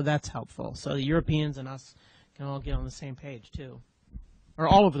so that's helpful. So the Europeans and us can all get on the same page too, or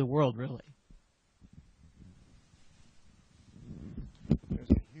all over the world, really. There's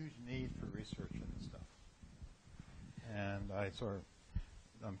a huge need for research in this stuff, and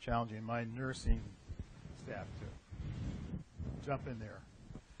I'm challenging my nursing staff to jump in there,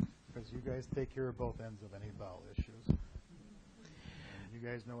 because you guys take care of both ends of any bowel issues. And you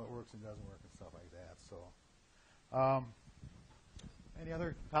guys know what works and doesn't work and stuff like that. So, any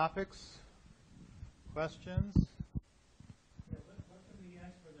other topics, Questions? What can we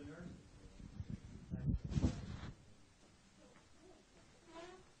ask for the nurses?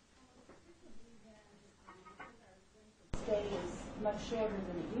 Stay is much shorter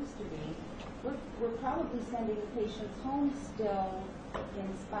than it used to be. We're probably sending patients home still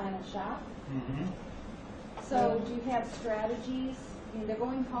in spinal shock. Mm-hmm. So do you have strategies? I mean, they're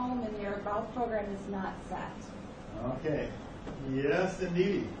going home and their bowel program is not set. Okay. Yes,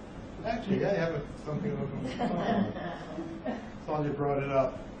 indeed. Actually, I have something on the phone. Sonia brought it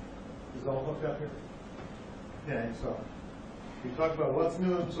up. Is it all hooked up here? Okay, so we talked about what's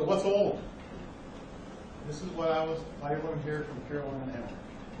new, so what's old? This is what I learned here from Carolyn and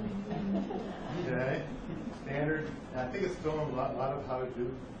Emma. Okay, standard. And I think it's still a lot of how to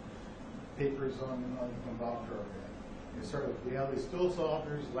do papers on bowel program. You start with reality stool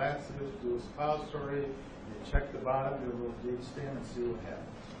softeners, laxatives, do a suppository. You check the bottom, do a little deep stem, and see what happens.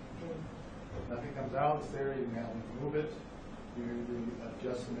 If nothing comes out, it's there. You can remove it. You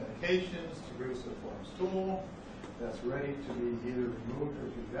adjust the medications to produce a formed stool that's ready to be either removed or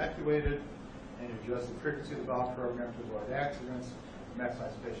to be evacuated. And you adjust the frequency of the bowel program to avoid accidents,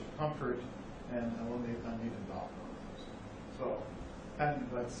 maximize patient comfort, and eliminate uneven bowel programs. So, kind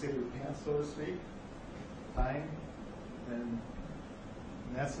of let's save your pants, so to speak. Time, and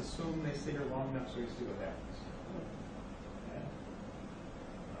that's assumed they stay here long enough so you see what happens. Okay.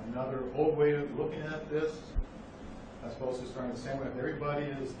 Another old way of looking at this, I suppose it's starting the same way. Everybody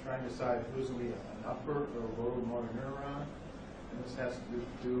is trying to decide who's going to be an upper or lower motor neuron, and this has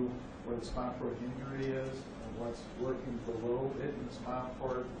to do where the spinal cord injury is and what's working below it in the spinal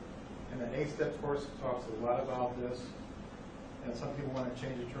cord. And the 8-step course talks a lot about this. And some people want to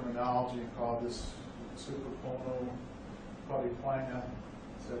change the terminology and call this supraconal polyplyna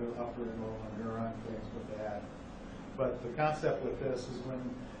instead of upper and lower neuron, things with that. But the concept with this is when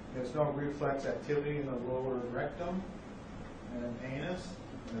there's no reflex activity in the lower rectum and anus,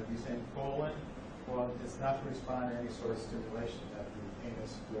 and if you're saying colon, well, it's not to respond to any sort of stimulation at the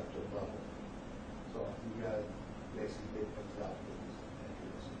anus rectal level. So you got to basically take things out with these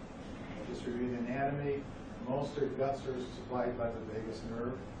injuries. Just review the anatomy. Most of guts are supplied by the vagus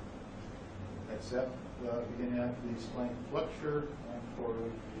nerve, except beginning at the splenic flexure and for the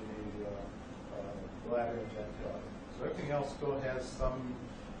bladder and genitalia. So everything else still has some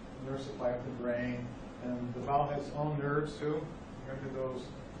nerve supply of the brain, and the bowel has its own nerves too. Remember those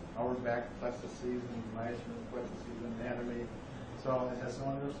outward back plexuses and mitral plexuses and anatomy. So it has its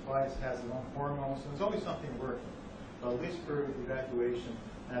own nerve supplies, it has its own hormones, and there's always something working. But at least for evacuation,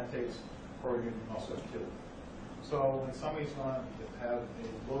 that takes organ muscle activity. So when somebody's going to have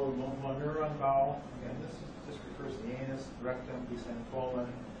a lower neuron bowel, again, this just refers to the anus, rectum, descending colon.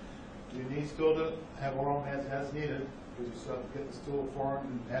 You need still to have oral meds as needed because you still have to get the stool formed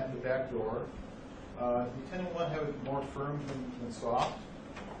and at the back door. You tend to want to have it more firm than soft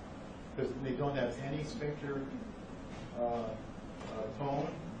because they don't have any sphincter tone,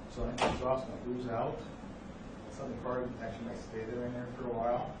 so anything soft's going to ooze out. Something hard actually might stay there in there for a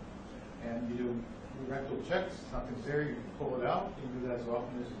while. And you do rectal checks, something's there, you can pull it out. You can do that as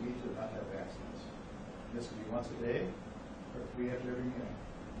often as you need to not have accidents. And this could be once a day or 3 after every meal.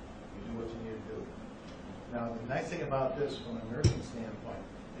 You do what you need to do. Now, the nice thing about this from a nursing standpoint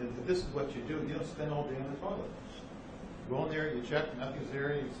is that this is what you do. You don't spend all day on the toilet. You go in there, you check, nothing's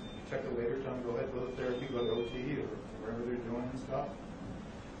there, you check it later, tell them go ahead, go to therapy, go to OT or wherever they're doing and stuff.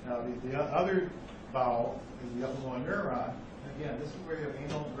 Now, the other bowel is the upper motor neuron. Again, this is where you have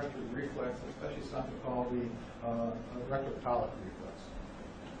anal rectal reflex, especially something called the rectocolic reflex.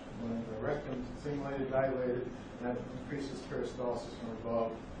 When the rectum is stimulated, dilated, that increases peristalsis from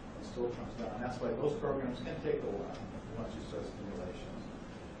above, the stool comes down. That's why those programs can take a while once you start stimulations.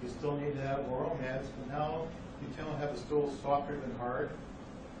 You still need to have oral meds, but now you tend to have a stool softer than hard,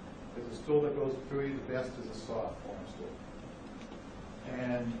 because the stool that goes through you the best is a soft form stool.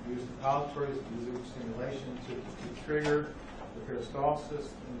 And use the polytories, use stimulation to trigger the peristalsis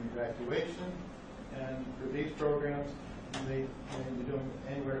and the evacuation. And for these programs, you're doing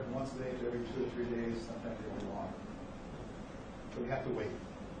anywhere from once a day to every 2 or 3 days, sometimes even longer. So you have to wait.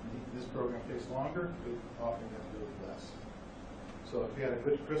 This program takes longer, but often you have to do it less. So if you had a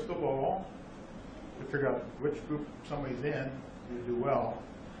good crystal ball to figure out which group somebody's in, you do well.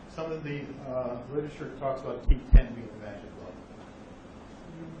 Some of the literature talks about T10 being the magic level.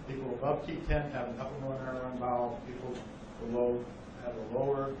 People above T10 have an upper motor neuron bowel. People below have a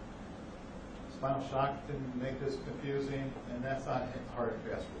lower. Spinal shock can make this confusing, and that's not a hard and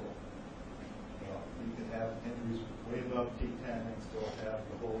fast rule. You can have injuries way above T10 and still have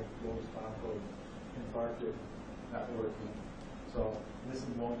the whole lower spinal cord infarcted, not working. So this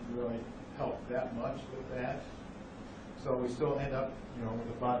won't really help that much with that. So we still end up, with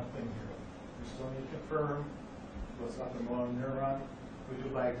the bottom thing here. We still need to confirm what's up in one neuron. We do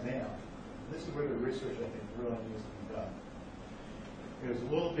by exam. This is where the research, I think, really needs to be done. There's a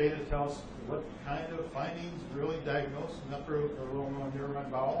little data to tell us what kind of findings really diagnose an upper or lower neuron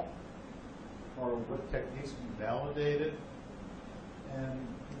bowel, or what techniques can be validated. And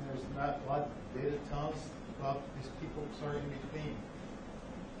there's not a lot of data to tell us about these people starting in between.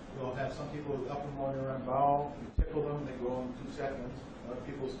 We'll have some people with upper neuron bowel, you tickle them, they go in 2 seconds. Other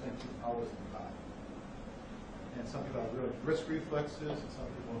people spend 2 hours in the body. And some people have really brisk reflexes, and some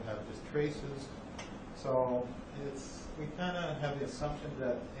people have just traces. So we kind of have the assumption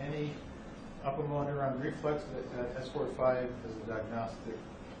that any upper neuron reflex at S45 is a diagnostic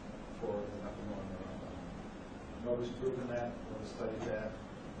for an upper neuron bowel. Nobody's proven that, nobody's studied that.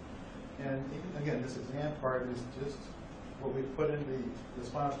 And again, this exam part is just what we put in the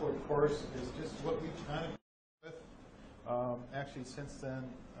spinal cord course is just what we kind of with. Actually, since then,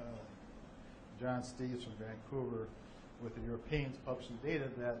 John Steeves from Vancouver with the Europeans published some data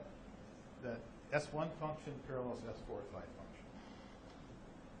that S1 function parallels S45 function.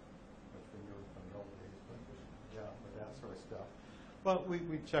 Which we knew from the old days, but yeah, with that sort of stuff. But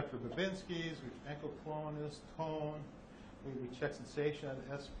we check for Babinski's, we ankle clonus, tone, we check sensation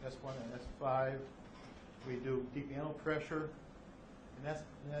at S1 and S5. We do deep anal pressure, and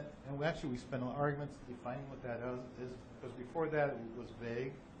we spend arguments defining what that is, because before that it was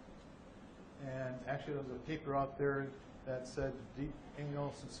vague. And actually there was a paper out there that said deep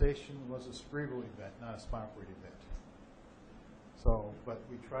anal sensation was a cerebral event, not a spinal cord event. So, but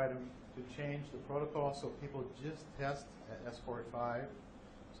we try to change the protocol so people just test at S45.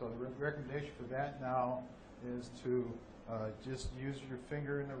 So the recommendation for that now is to just use your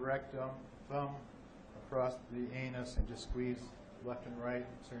finger in the rectum, thumb across the anus, and just squeeze left and right,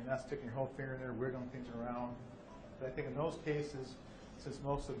 so you're not sticking your whole finger in there, wiggling things around. But I think in those cases, since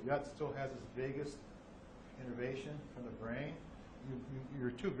most of the gut still has its vagus innervation from the brain,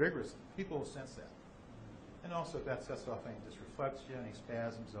 you're too vigorous. People will sense that. And also, if that sets off any dysreflexia, any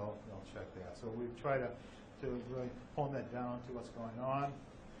spasms, they'll check that. So we try to really hone that down to what's going on.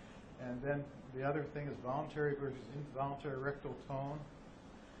 And then the other thing is voluntary versus involuntary rectal tone.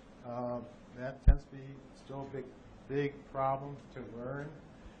 That tends to be still a big problem to learn.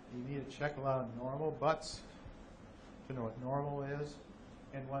 You need to check a lot of normal butts to know what normal is.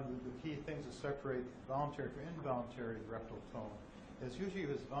 And one of the key things to separate voluntary from involuntary rectal tone is usually if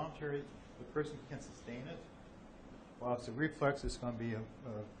it's voluntary, the person can sustain it. While it's a reflex, it's going to be a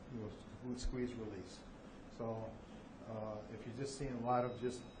squeeze release. So if you're just seeing a lot of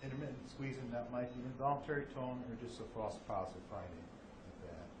just intermittent squeezing, that might be involuntary tone or just a false positive finding like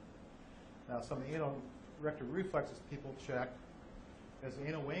that. Now, some anal rectal reflexes people check as the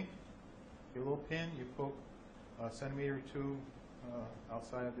anal wink. Get a little pin, you poke a centimeter or 2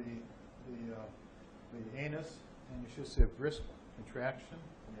 outside of the anus, and you should see a brisk contraction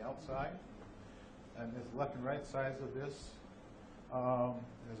from the outside. And there's left and right sides of this.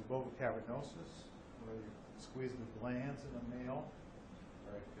 There's a bovicavernosus, where you squeeze the glands in the male,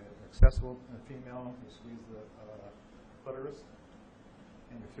 or accessible in the female, you squeeze the clitoris,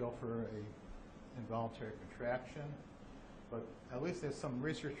 and you feel for a involuntary contraction. But at least there's some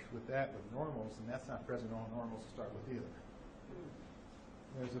research with that with normals, and that's not present in all normals to start with either.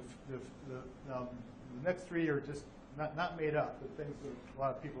 There's now the next 3 are just not made up, but things that a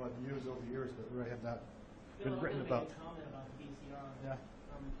lot of people have used over the years, but really have not been written about. A comment about the BCR. Yeah.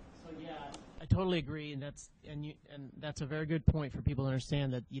 So yeah, I totally agree, and that's a very good point for people to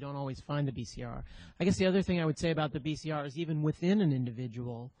understand that you don't always find the BCR. I guess the other thing I would say about the BCR is even within an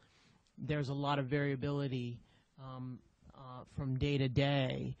individual, there's a lot of variability from day to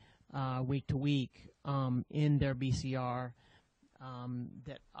day, week to week, in their BCR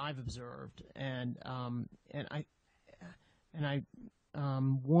that I've observed, and I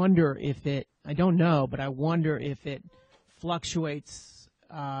wonder if it. I don't know, but I wonder if it fluctuates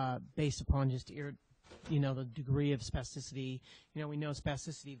based upon just the degree of spasticity. We know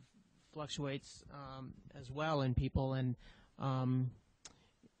spasticity fluctuates as well in people, and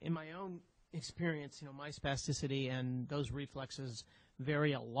in my own experience, my spasticity and those reflexes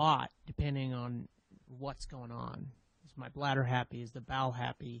vary a lot depending on what's going on. Is my bladder happy? Is the bowel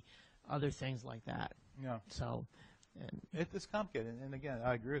happy? Other things like that. Yeah. So, it's complicated, and again,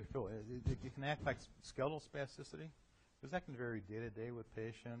 I agree with Phil. It can act like skeletal spasticity, because that can vary day to day with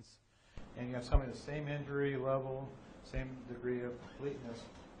patients. And you have somebody with the same injury level, same degree of completeness,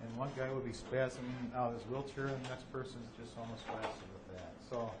 and one guy will be spasming out of his wheelchair, and the next person is just almost flaccid with that.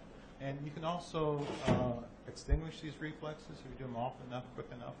 So, and you can also extinguish these reflexes if you do them often enough, quick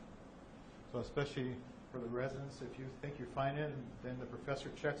enough. So especially for the residents, if you think you're fine it, and then the professor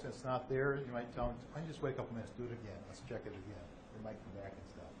checks and it's not there, you might tell them, why don't you just wake up and let's do it again. Let's check it again. They might come back and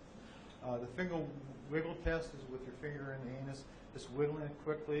stuff. The finger wiggle test is with your finger in the anus, just wiggling it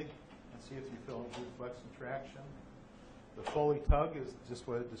quickly and see if you feel reflex and traction. The Foley tug is just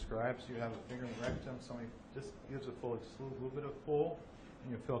what it describes. You have a finger in the rectum, somebody just gives a Foley, just a little bit of pull,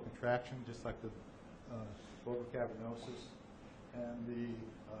 and you feel contraction, just like the vulvar cavernosus. And the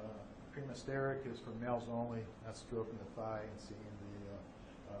premasteric is for males only. That's stroking the thigh and seeing the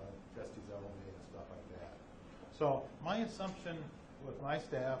testes elevate and stuff like that. So my assumption with my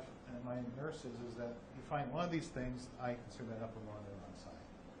staff and my nurses is that you find one of these things, I consider that upper motor neuron sign.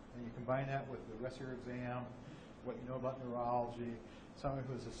 And you combine that with the rest of your exam, what you know about neurology, someone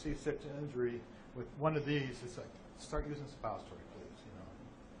who has a C-section injury, with one of these, it's like, start using suppository, please. You know,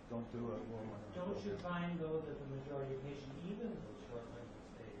 don't do a woman. Don't you find, though, that the majority of patients, even those short length of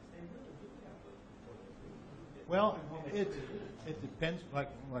stays, they really do have those before they leave? Well, it depends,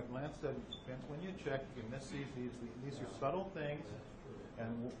 like Lance said, it depends when you check. You can miss these. These are subtle things. And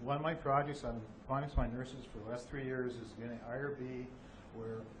one of my projects I've promised my nurses for the last 3 years is getting IRB,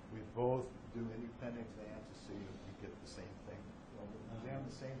 where we both do independent exams to see if we get the same thing. We'll exam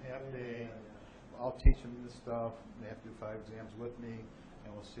the same half day. I'll teach them this stuff. They have to do 5 exams with me,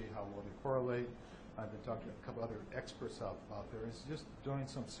 and we'll see how well they correlate. I've been talking to a couple other experts out there. It's just doing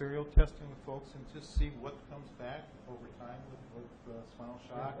some serial testing with folks and just see what comes back over time with spinal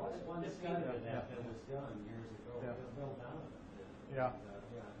shock. One study that was done years ago, Bill Donovan did. Yeah.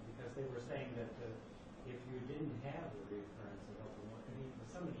 Because they were saying that if you didn't have the recurrence of upper motor, I mean,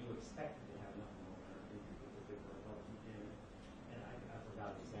 somebody you expected to have upper motor because they were adult, and I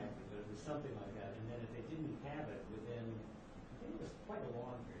forgot exactly, but it was something like that. And then if they didn't have it within, I think it was quite a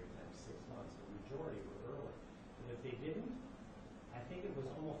long period of time, 6 months, the majority were early. But if they didn't, I think it was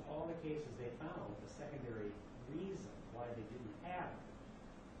almost all the cases they found the secondary reason why they didn't have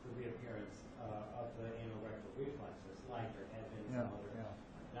the reappearance of the anorectal reflexes, like there had been some other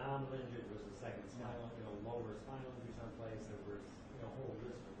abdominal injury, there was a second spinal, lower spinal injury someplace, there was a whole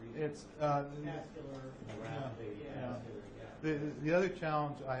list of reasons. It's vascular, the other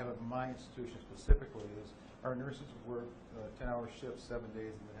challenge I have at my institution specifically is our nurses work 10-hour shifts 7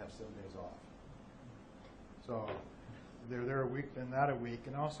 days and then have 7 days off. So they're there a week, then not a week,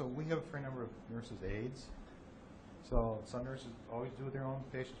 and also we have a fair number of nurses aides. So some nurses always do their own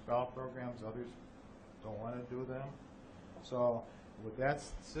patient trial programs, others don't want to do them. So with that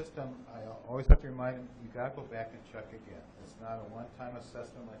system, I always have to remind them, you got to go back and check again. It's not a one-time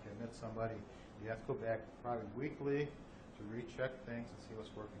assessment like you admit somebody. You have to go back probably weekly to recheck things and see what's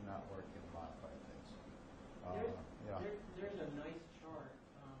working, not working, and modify things. There's a nice chart.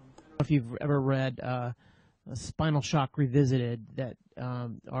 I don't know if you've ever read Spinal Shock Revisited, that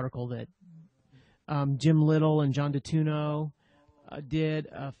article that Jim Little and John DeTuno did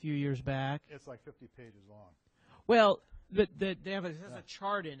a few years back. It's like 50 pages long. Well, they have a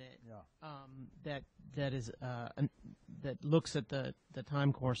chart in it that looks at the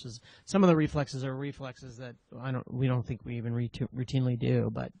time courses. Some of the reflexes are reflexes that we don't think we even routinely do,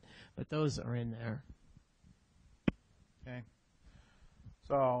 but those are in there. Okay.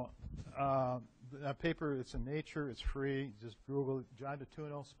 So that paper, it's in Nature, it's free. Just Google John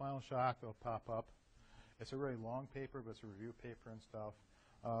DeTuno, spinal shock, it'll pop up. It's a really long paper, but it's a review paper and stuff.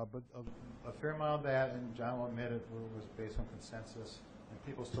 But a fair amount of that, and John will admit it, was based on consensus, and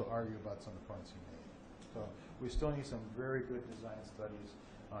people still argue about some of the points he made. So we still need some very good design studies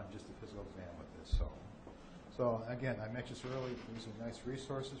on just the physical exam with this. So again, I mentioned this earlier, these are nice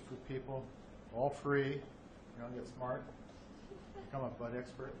resources for people, all free. You know, get smart, become a butt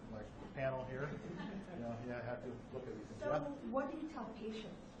expert like the panel here. You have to look at these things. So what do you tell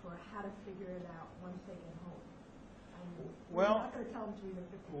patients for how to figure it out once they get home? Well, I'm not going to tell them to read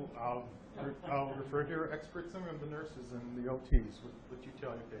the I'll refer to your experts, some of the nurses and the OTs. What you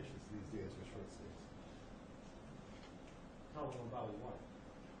tell your patients these days for short stays? Tell them about what?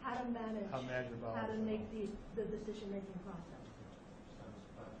 How to manage. How to make the decision-making process.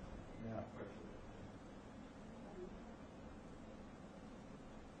 Yeah.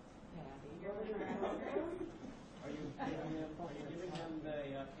 Are you giving them the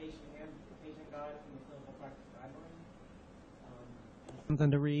patient guide from the clinical practice guidelines?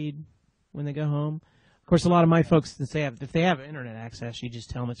 Something to read when they go home. Of course, a lot of my folks, if they have internet access, you just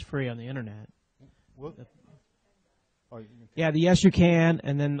tell them it's free on the internet. What? Yeah, the Yes You Can,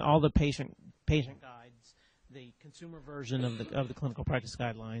 and then all the patient guides, the consumer version of the clinical practice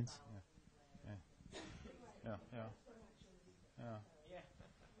guidelines.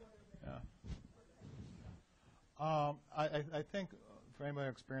 I think for anybody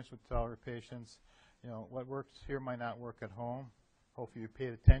experienced with toddler patients, you know, what works here might not work at home. Hopefully you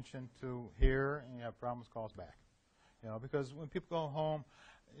paid attention to here and you have problems, call us back. You know, because when people go home,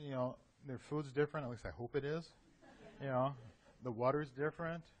 you know, their food's different, at least I hope it is. You know, the water's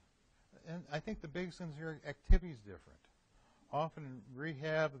different. And I think the biggest thing is your activity's different. Often in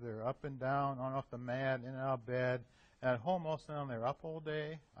rehab, they're up and down, on off the mat, in and out of bed. At home, most of the time they're up all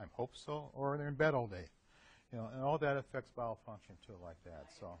day, I hope so, or they're in bed all day. You know, and all that affects bowel function too, like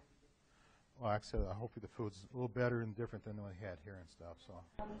that. So, well, like I said, hopefully the food's a little better and different than we had here and stuff. So,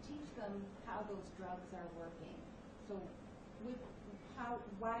 we teach them how those drugs are working. So, with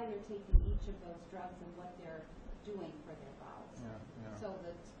why they're taking each of those drugs and what they're doing for their bowels. yeah, yeah. So the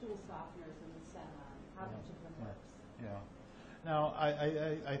stool softeners and the Senna, how each of them works. Yeah. Now,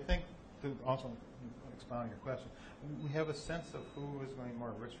 I think to also expound on your question, we have a sense of who is going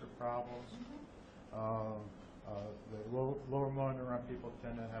more risk for problems. The lower motor neuron people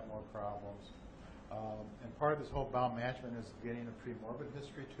tend to have more problems. And part of this whole bowel management is getting a pre-morbid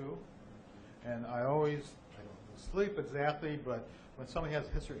history too. And I don't sleep exactly, but when somebody has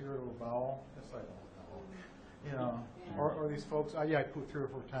a history of irritable bowel, it's like, oh no. You know, or these folks, I poo 3 or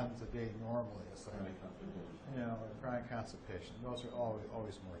 4 times a day normally. It's like, you know, chronic constipation. Those are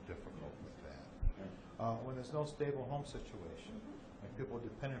always more difficult with that. When there's no stable home situation, like people are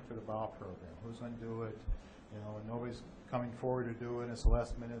dependent for the bowel program, who's going to do it? You know, and nobody's coming forward to do it. It's a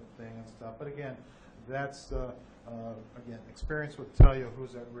last minute thing and stuff. But again, that's again, experience would tell you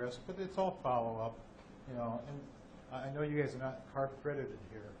who's at risk. But it's all follow up. You know, and I know you guys are not CARF accredited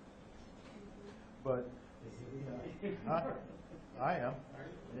here, but I am.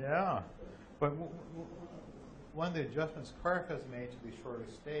 Yeah, but one of the adjustments CARF has made to be shorter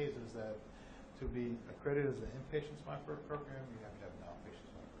stays is that to be accredited as an inpatient spinal cord program, you have to have an outpatient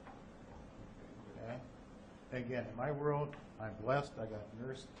spinal cord. Okay. And again, in my world, I'm blessed. I got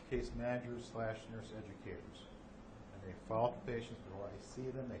nurse case managers / nurse educators, and they follow up the patients before I see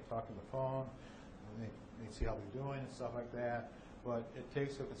them. They talk on the phone. And they see how they're doing and stuff like that. But it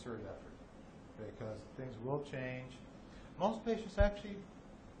takes a concerted effort because things will change. Most patients actually,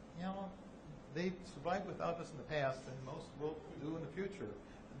 you know, they survived without this in the past, and most will do in the future.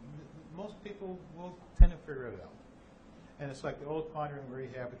 Most people will tend to figure it out. And it's like the old pondering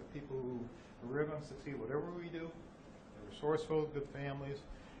rehab with the people who are going to succeed whatever we do. They're resourceful, good families.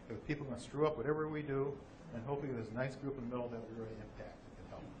 If the people are going to screw up whatever we do, and hopefully there's a nice group in the middle that we really impact and can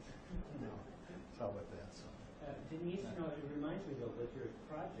help. You know, it's all with that. So. Denise, you know, it reminds me though that your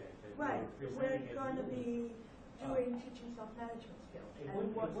project that Right, you're we're presenting going to be doing teaching self-management skills. It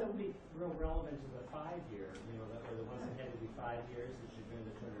wouldn't be real relevant to the 5-year, you know, or the ones that had to be 5 years that you're doing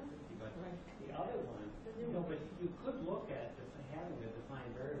the 250, but the other one, you know, but you could look at having a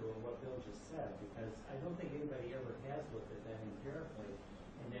defined variable of what Bill just said, because I don't think anybody ever has looked at that empirically.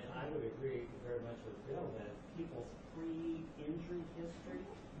 And then I would agree very much with Bill that people's pre-injury history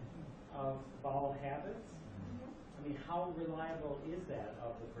of bowel habits, I mean, how reliable is that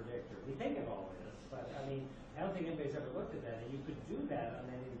of the predictor? We think it all is, but I mean, I don't think anybody's ever looked at that, and you could do that on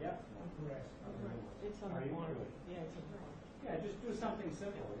an in-depth one. Correct. It's on the form. Yeah, it's a form. Yeah, just do something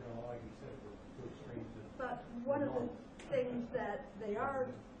simple, you know, like you said, to extreme to. But one of the things that they are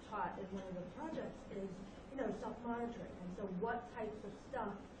taught in one of the projects is, you know, self-monitoring. And so what types of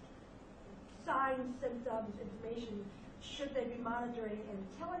stuff, signs, symptoms, information, should they be monitoring and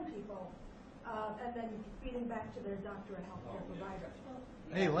telling people, and then feeding back to their doctor or healthcare provider?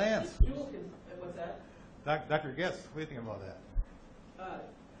 Hey, Lance. What's that? Dr. Goetz, what do you think about that?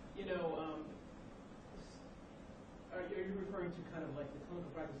 You know, are you referring to kind of like the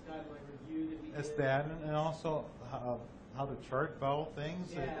clinical practice guideline review that we did? It's that, and also how to chart bowel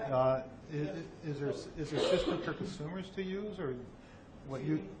things. Yeah. Is there a system for consumers to use, or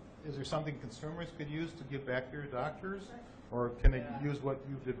is there something consumers could use to give back to your doctors, or can they use what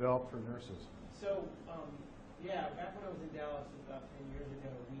you've developed for nurses? So, back when I was in Dallas about 10 years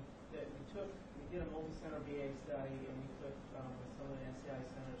ago, we did a multi-center VA study, and we took some of the SCI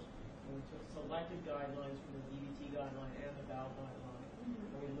centers, and we took selected guidelines from the DVT guideline and the bowel guideline,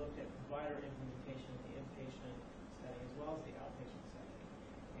 and we looked at provider implementation of the inpatient setting as well as the outpatient setting.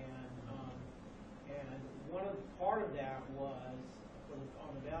 And part of that was,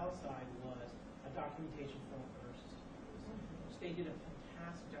 on the bowel side, was a documentation form for nurses. They did a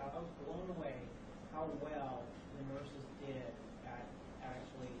fantastic job. I was blown away how well the nurses did at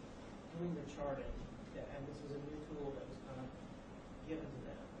actually doing the charting. And this was a new tool that was kind of given to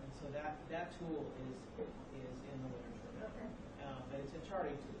them. And so that tool is in the literature. But it's a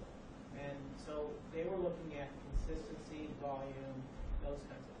charting tool. And so they were looking at consistency, volume, those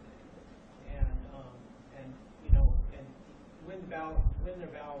kinds of things. And you know, and when their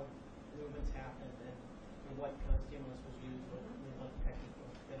bowel movements happened, and what kind of stimulus was used, what technical,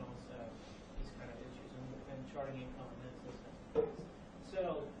 and also these kind of issues, and charting incontinence, those kinds of things.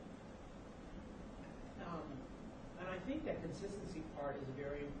 So, and I think that consistency part is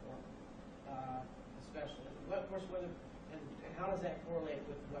very important, especially. Of course, whether and how does that correlate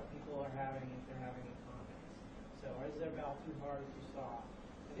with what people are having if they're having incontinence? So, is their bowel too hard or too soft?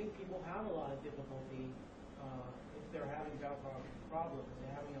 I think people have a lot of difficulty if they're having bowel problems.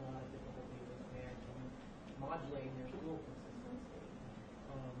 They're having a lot of difficulty with managing, modulating their stool consistency,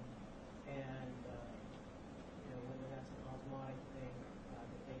 and whether that's an osmotic thing that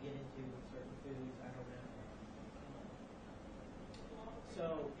they get into with certain foods, I don't know.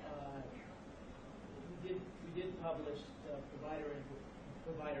 So we did publish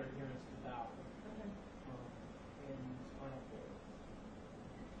provider adherence to bowel in spinal cord.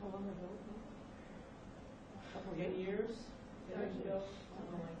 How long ago? 10 years? 10 years ago?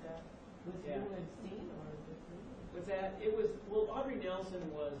 Something like that. Was it UM-SCIMS or was it? What's that? It was, well, Audrey Nelson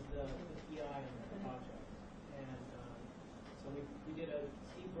was the PI on the project. And so we did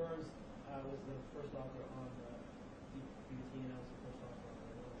Steve Burns was the first author on the DBT, and I was the first author on the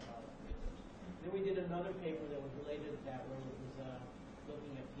World papers. Then we did another paper that was related to that, where it was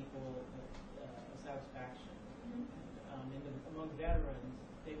looking at people satisfaction. Among veterans,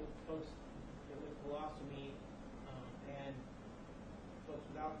 they were folks with colostomy and folks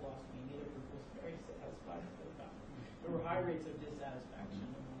without colostomy, neither group was very satisfied with the doctor. There were high rates of dissatisfaction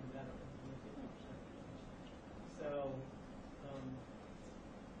among veterans, 50%. So,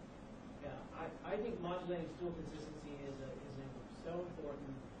 I think modulating stool consistency is so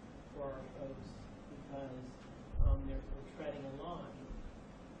important for our folks because they're treading a line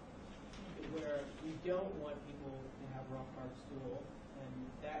where we don't want people to have rock hard stool, and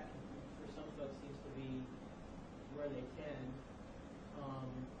that for some folks seems to be where they tend,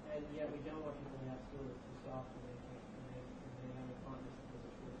 and yet we don't want people to have stool that's too soft when they can't, when they have a incontinence because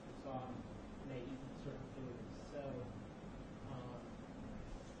the stool is too soft and they eat certain foods. So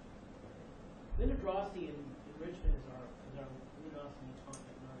Linda Drosty in Richmond is our luminosity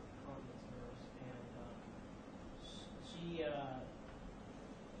continence nurse, and she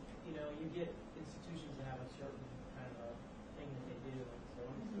you get institutions that have a certain kind of thing that they do, and so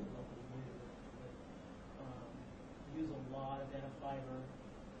I'm just locally new. Use a lot of fiber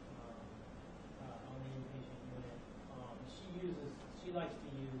on the inpatient unit. She likes to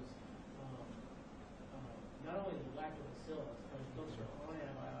use not only the lactobacillus, but folks are on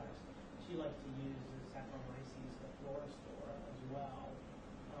antibiotics. She likes to use the Saccharomyces, the Florastor as well,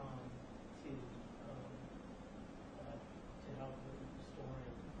 to help with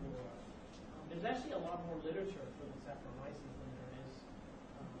restoring flora. There's actually a lot more literature for the Saccharomyces than there is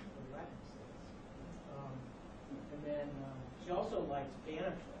for the lactobacillus. And then she also likes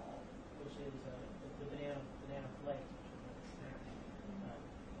Banatrol, which is the banana flakes, which are like snacks.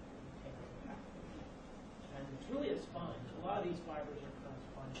 Take as a pack. And it's really a sponge. A lot of these fibers are kind of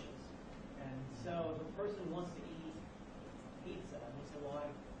sponges. And so if a person wants to eat pizza, and they say, well,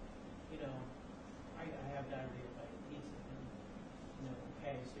 I have diarrhea if I eat pizza. And,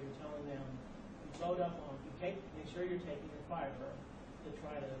 okay, so you're telling them, load up on, make sure you're taking your fiber to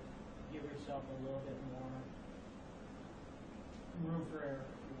try to give yourself a little bit more room for error,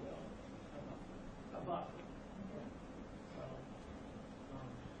 if you will, a buffer. So,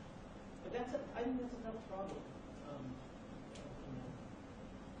 but I think that's a tough problem.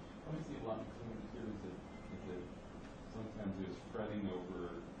 I see a lot of things here is that sometimes there's fretting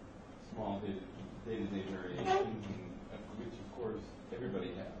over small day-to-day variations, which of course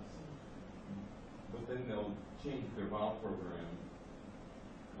everybody has. But then they'll change their bowel program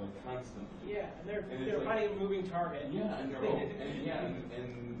like constantly. Yeah, and they're fighting a moving target. Yeah, and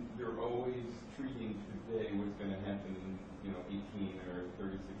they're always treating today what's going to happen in 18 or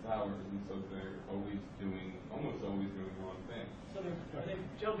 36 hours, and so they're almost always doing the wrong thing. So are they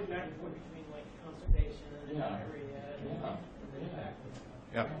jumping back and forth between like constipation and diarrhea?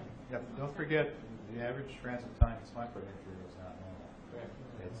 Yeah. Don't forget the average transit time in spinal cord injury is not normal. Correct.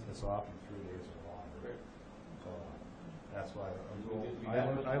 It's often 3 days or longer. Correct. So that's why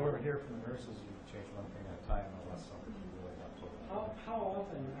I learned here from the nurses you change one thing at a time unless something you really want to. How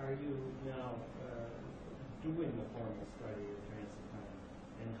often are you now doing the formal study of transit time,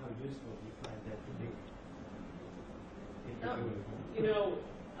 and how useful do you find that to be?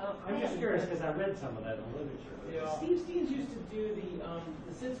 I'm just curious because I read some of that in the literature. Yeah. Steve Steens used to do the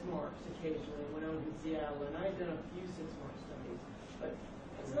SITS marks occasionally when I was in Seattle, and I've done a few SITS mark studies. But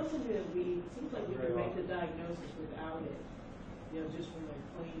it's not something that it seems like we can make the diagnosis without it. you know, just from like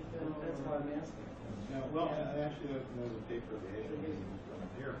clean film. That's why I'm asking. Yeah, well, I actually, there was a paper the Asian meeting from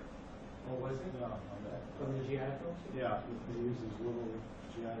here. Oh, was it? Yeah, on that. From the GI folks? Yeah, they use these little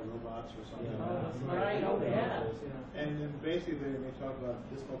GI robots or something. Right, oh, yeah. And then basically they talk about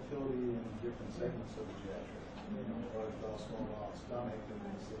dysmotility in different segments of the GI tract. You know, large bowel, small bowel, stomach, and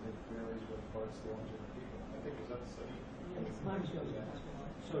they say it varies what parts go into the people. I think it was that study.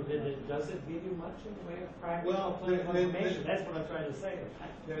 So does it give you much in the way of practical Well, clinical information? That's what I'm trying to say.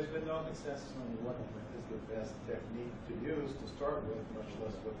 There's been no consensus on what is the best technique to use to start with, much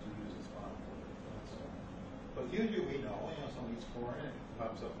less what to use as monitoring. So, but usually we know, someone eats corn and it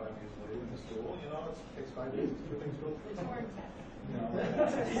pops up 5 years later in the stool, it takes 5 days for things to go through. Corn test.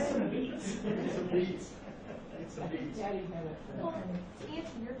 Eat some beets. Eat some beets. Eat some beets. Well, to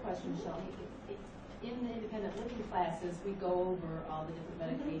answer your question, Shelley, in the independent living classes, we go over all the different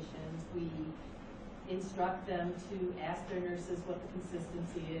medications. We instruct them to ask their nurses what the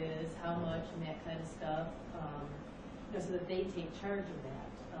consistency is, how much, and that kind of stuff, so that they take charge of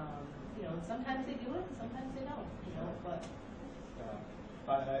that. And sometimes they do it, and sometimes they don't. But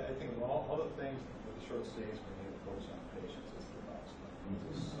I think of all the things with the short stays when you focus on patients, it's the most.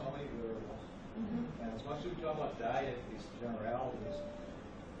 There's so many variables. And as much as we talk about diet, these generalities,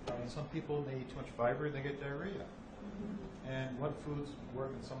 some people they eat too much fiber, they get diarrhea. And what foods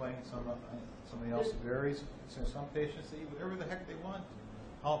work in somebody else varies. So some patients they eat whatever the heck they want.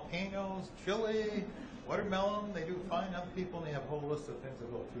 Jalapenos, chili, watermelon, they do fine. Other people they have a whole list of things that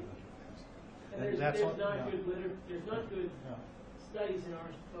go through them. And there's not good studies in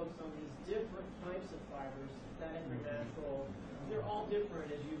ours focused on these different types of fibers, synthetic or natural. They're all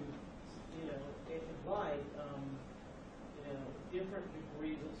different as implied. Different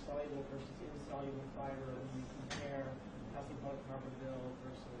degrees of soluble versus insoluble fiber when you compare calcium polycarbonate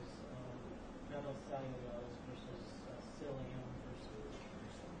versus methylcellulose versus psyllium versus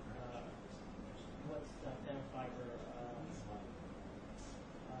what's thin fiber,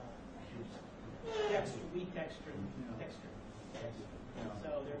 wheat texture.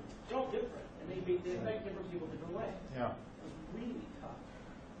 So they're all different, and they affect different people different ways. Yeah. It's really tough.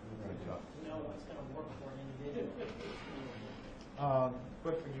 Very tough. To know what's going to work for an individual.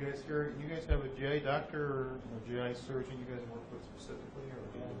 Quick for you guys here. You guys have a GI doctor or a GI surgeon you guys work with specifically, or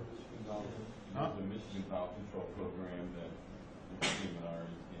The Michigan Bowel Control Program that Maynard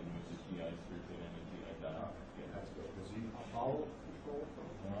is in, which is GI surgeon and a GI doctor. That's good. Because Bowel Control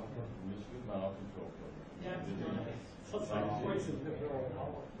Program? Michigan Bowel Control Program. That's nice. So it's like voice in the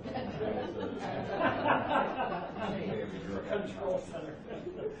control center.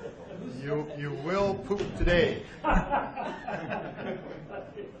 You will poop today.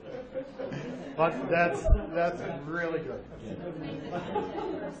 But that's really good.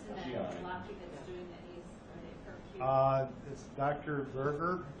 It's Dr.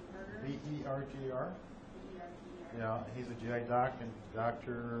 Berger, B-E-R-G-R. Yeah, he's a GI doc, and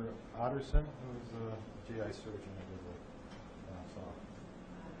Dr. Otterson, who's a GI surgeon.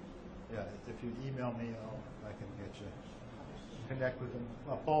 Yeah, if you email me, I can get you connect with him.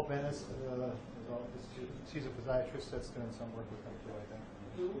 Paul Bennis, she's a physiatrist that's doing some work with him too, I think.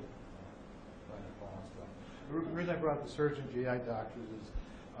 The reason I brought up the surgeon GI doctors is,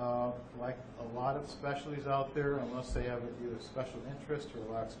 like a lot of specialties out there, unless they have either special interest or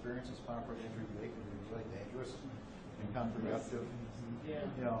a lot of experience in spinal cord injury, they can be really dangerous and counterproductive.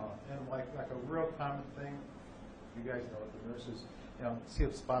 And like a real common thing, you guys know it, the nurses, see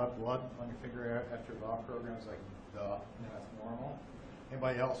a spot of blood on your finger after a bowel program, it's like, duh, that's normal.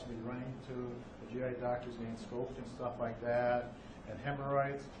 Anybody else will be running to the GI doctors getting scoped and stuff like that. And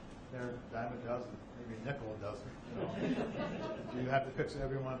hemorrhoids, they're a dime a dozen, maybe a nickel a dozen. You have to fix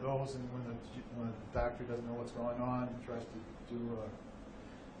every one of those, and when the doctor doesn't know what's going on, tries to do a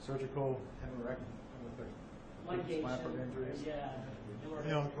surgical hemorrhectomy with their spinal cord injuries.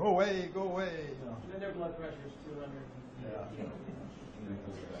 Go away, go away. And then their blood pressure is 200.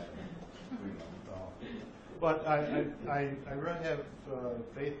 But I really have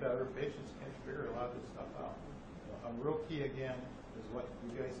faith that our patients can figure a lot of this stuff out. A real key, again, is what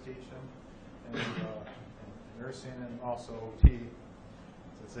you guys teach them, and nursing, and also OT,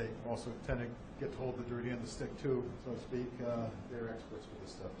 since they also tend to get to hold the dirty end of the stick too, so to speak. They're experts with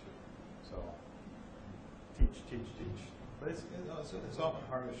this stuff too. So teach. But it's often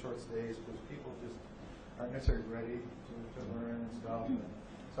hard with short stays because people just aren't necessarily ready to learn and stuff. And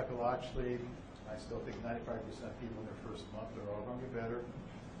psychologically, I still think 95% of people in their first month are all going to get better.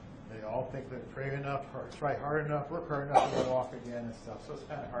 They all think they pray enough, or try hard enough, work hard enough, and walk again and stuff. So it's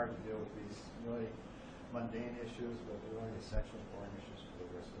kind of hard to deal with these really mundane issues, but they're really essential important issues for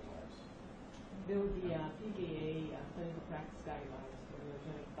the rest of their lives. There would be PVA clinical practice guidelines where they're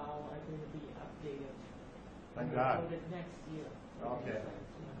going to follow, are going to be updated. Thank God. Next year. Okay.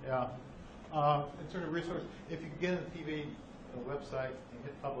 Yeah. In terms of resources, if you get in the PV website and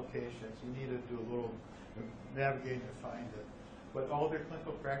hit publications, you need to do a little navigating to find it. But all their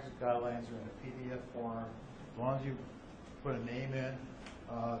clinical practice guidelines are in a PDF form. As long as you put a name in,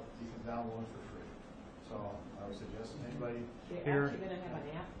 you can download it for free. So I would suggest anybody They're here. actually going to have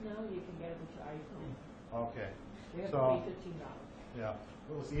an app now. You can get it with your iPhone. Okay. They have So, to pay $15. yeah.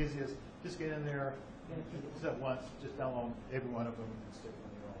 Well, it's easiest. Just get in there. Just at once, just download every one of them and stick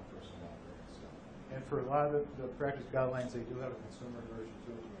them in your own personal library. So. And for a lot of the practice guidelines, they do have a consumer version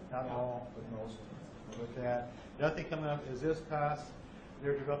too. Not all, but most. With that, the other thing coming up is this cost.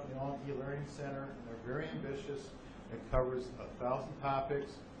 They're developing their own e-learning center, and they're very ambitious. It covers 1,000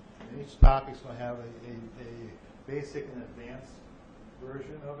 topics, and each topic's going to have a basic and advanced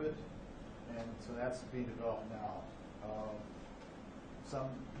version of it, and so that's being developed now. Some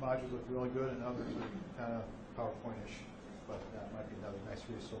modules look really good, and others are kind of PowerPoint-ish, but that might be another nice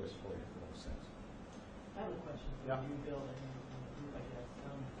resource for you for those things. I have a question for Yeah. you, Bill, and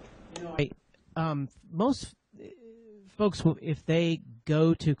I guess. Most folks, if they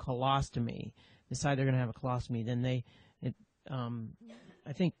go to colostomy, decide they're going to have a colostomy, then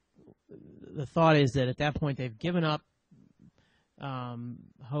I think the thought is that at that point they've given up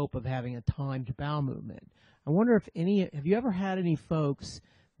hope of having a timed bowel movement. I wonder if have you ever had any folks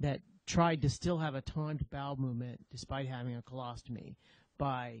that tried to still have a timed bowel movement despite having a colostomy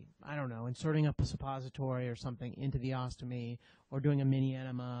by, I don't know, inserting up a suppository or something into the ostomy or doing a mini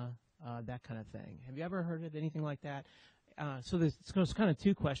enema, that kind of thing. Have you ever heard of anything like that? So there's kind of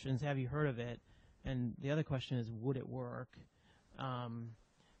two questions. Have you heard of it? And the other question is, would it work?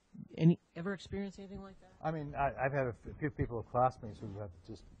 Ever experienced anything like that? I mean, I've had a few people with colostomies who have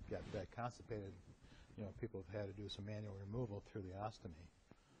just got that constipated. You know, people have had to do some manual removal through the ostomy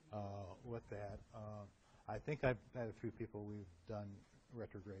with that. I think I've had a few people we've done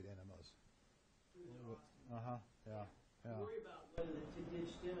retrograde enemas. Yeah. You worry about whether to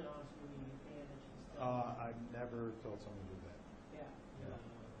ditch them in ostomy and bandage and stuff. I've never told someone to do that.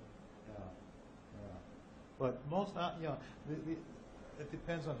 Yeah. But most, you know, it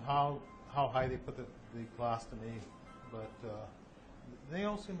depends on how high they put the colostomy, but they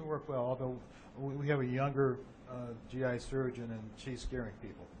all seem to work well. Although we have a younger GI surgeon, and she's scaring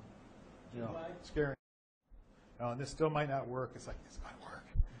people. You know, scaring. And this still might not work. It's like, it's going to work.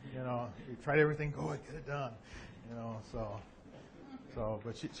 You know, we tried everything. Go ahead, get it done. You know,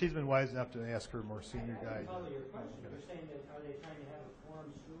 but she's been wise enough to ask her more senior guy. Follow your question. You're saying that are they trying to have a form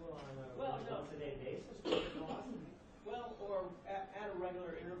stool on a Well, no. once-a-day basis for colostomy? Well, or at a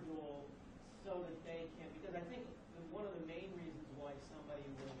regular interval so that they can, because I think one of the main reasons why somebody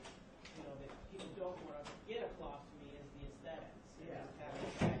will, you know, that people don't want to get a colostomy is the aesthetics. Yeah.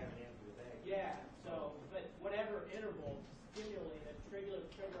 Yeah, so, but whatever interval to stimulate a trigger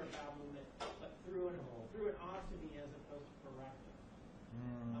bowel movement, but through an ostomy as opposed to corrective.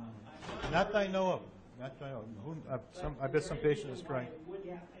 Not that I know of. Not that I know of. I bet some patients is trying.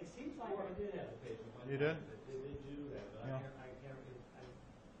 Yeah, it seems like I did have a patient. You did? They did do that, but Yeah.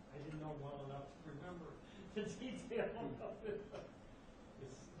 I didn't know well enough to remember the detail of it.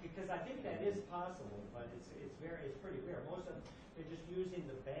 Because I think that is possible, but it's pretty rare. Most of them, they're just using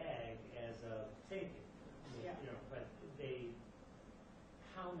the bag as a safety. Yeah. You know, but they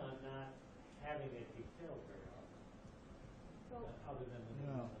count on not having it be filled very often. So, Other than the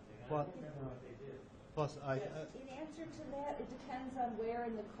Yeah. something. I Well, don't remember what they did. Plus, in answer to that, it depends on where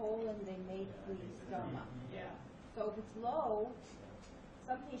in the colon they make the stoma. Yeah. So if it's low,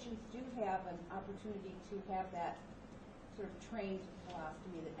 some patients do have an opportunity to have that sort of trained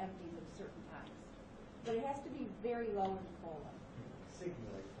colostomy that empties at certain times. But it has to be very low in the colon.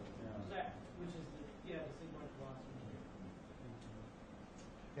 Sigmoid. Which is the sigmoid colostomy.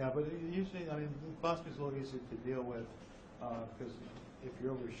 yeah, but usually, I mean, colostomy is a little easier to deal with because if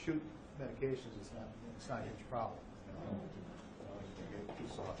you overshoot medications, it's not a huge problem. You know, you get too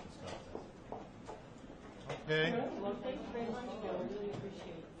soft and stuff. Okay. Well, thank you very much, Bill. I really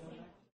appreciate it.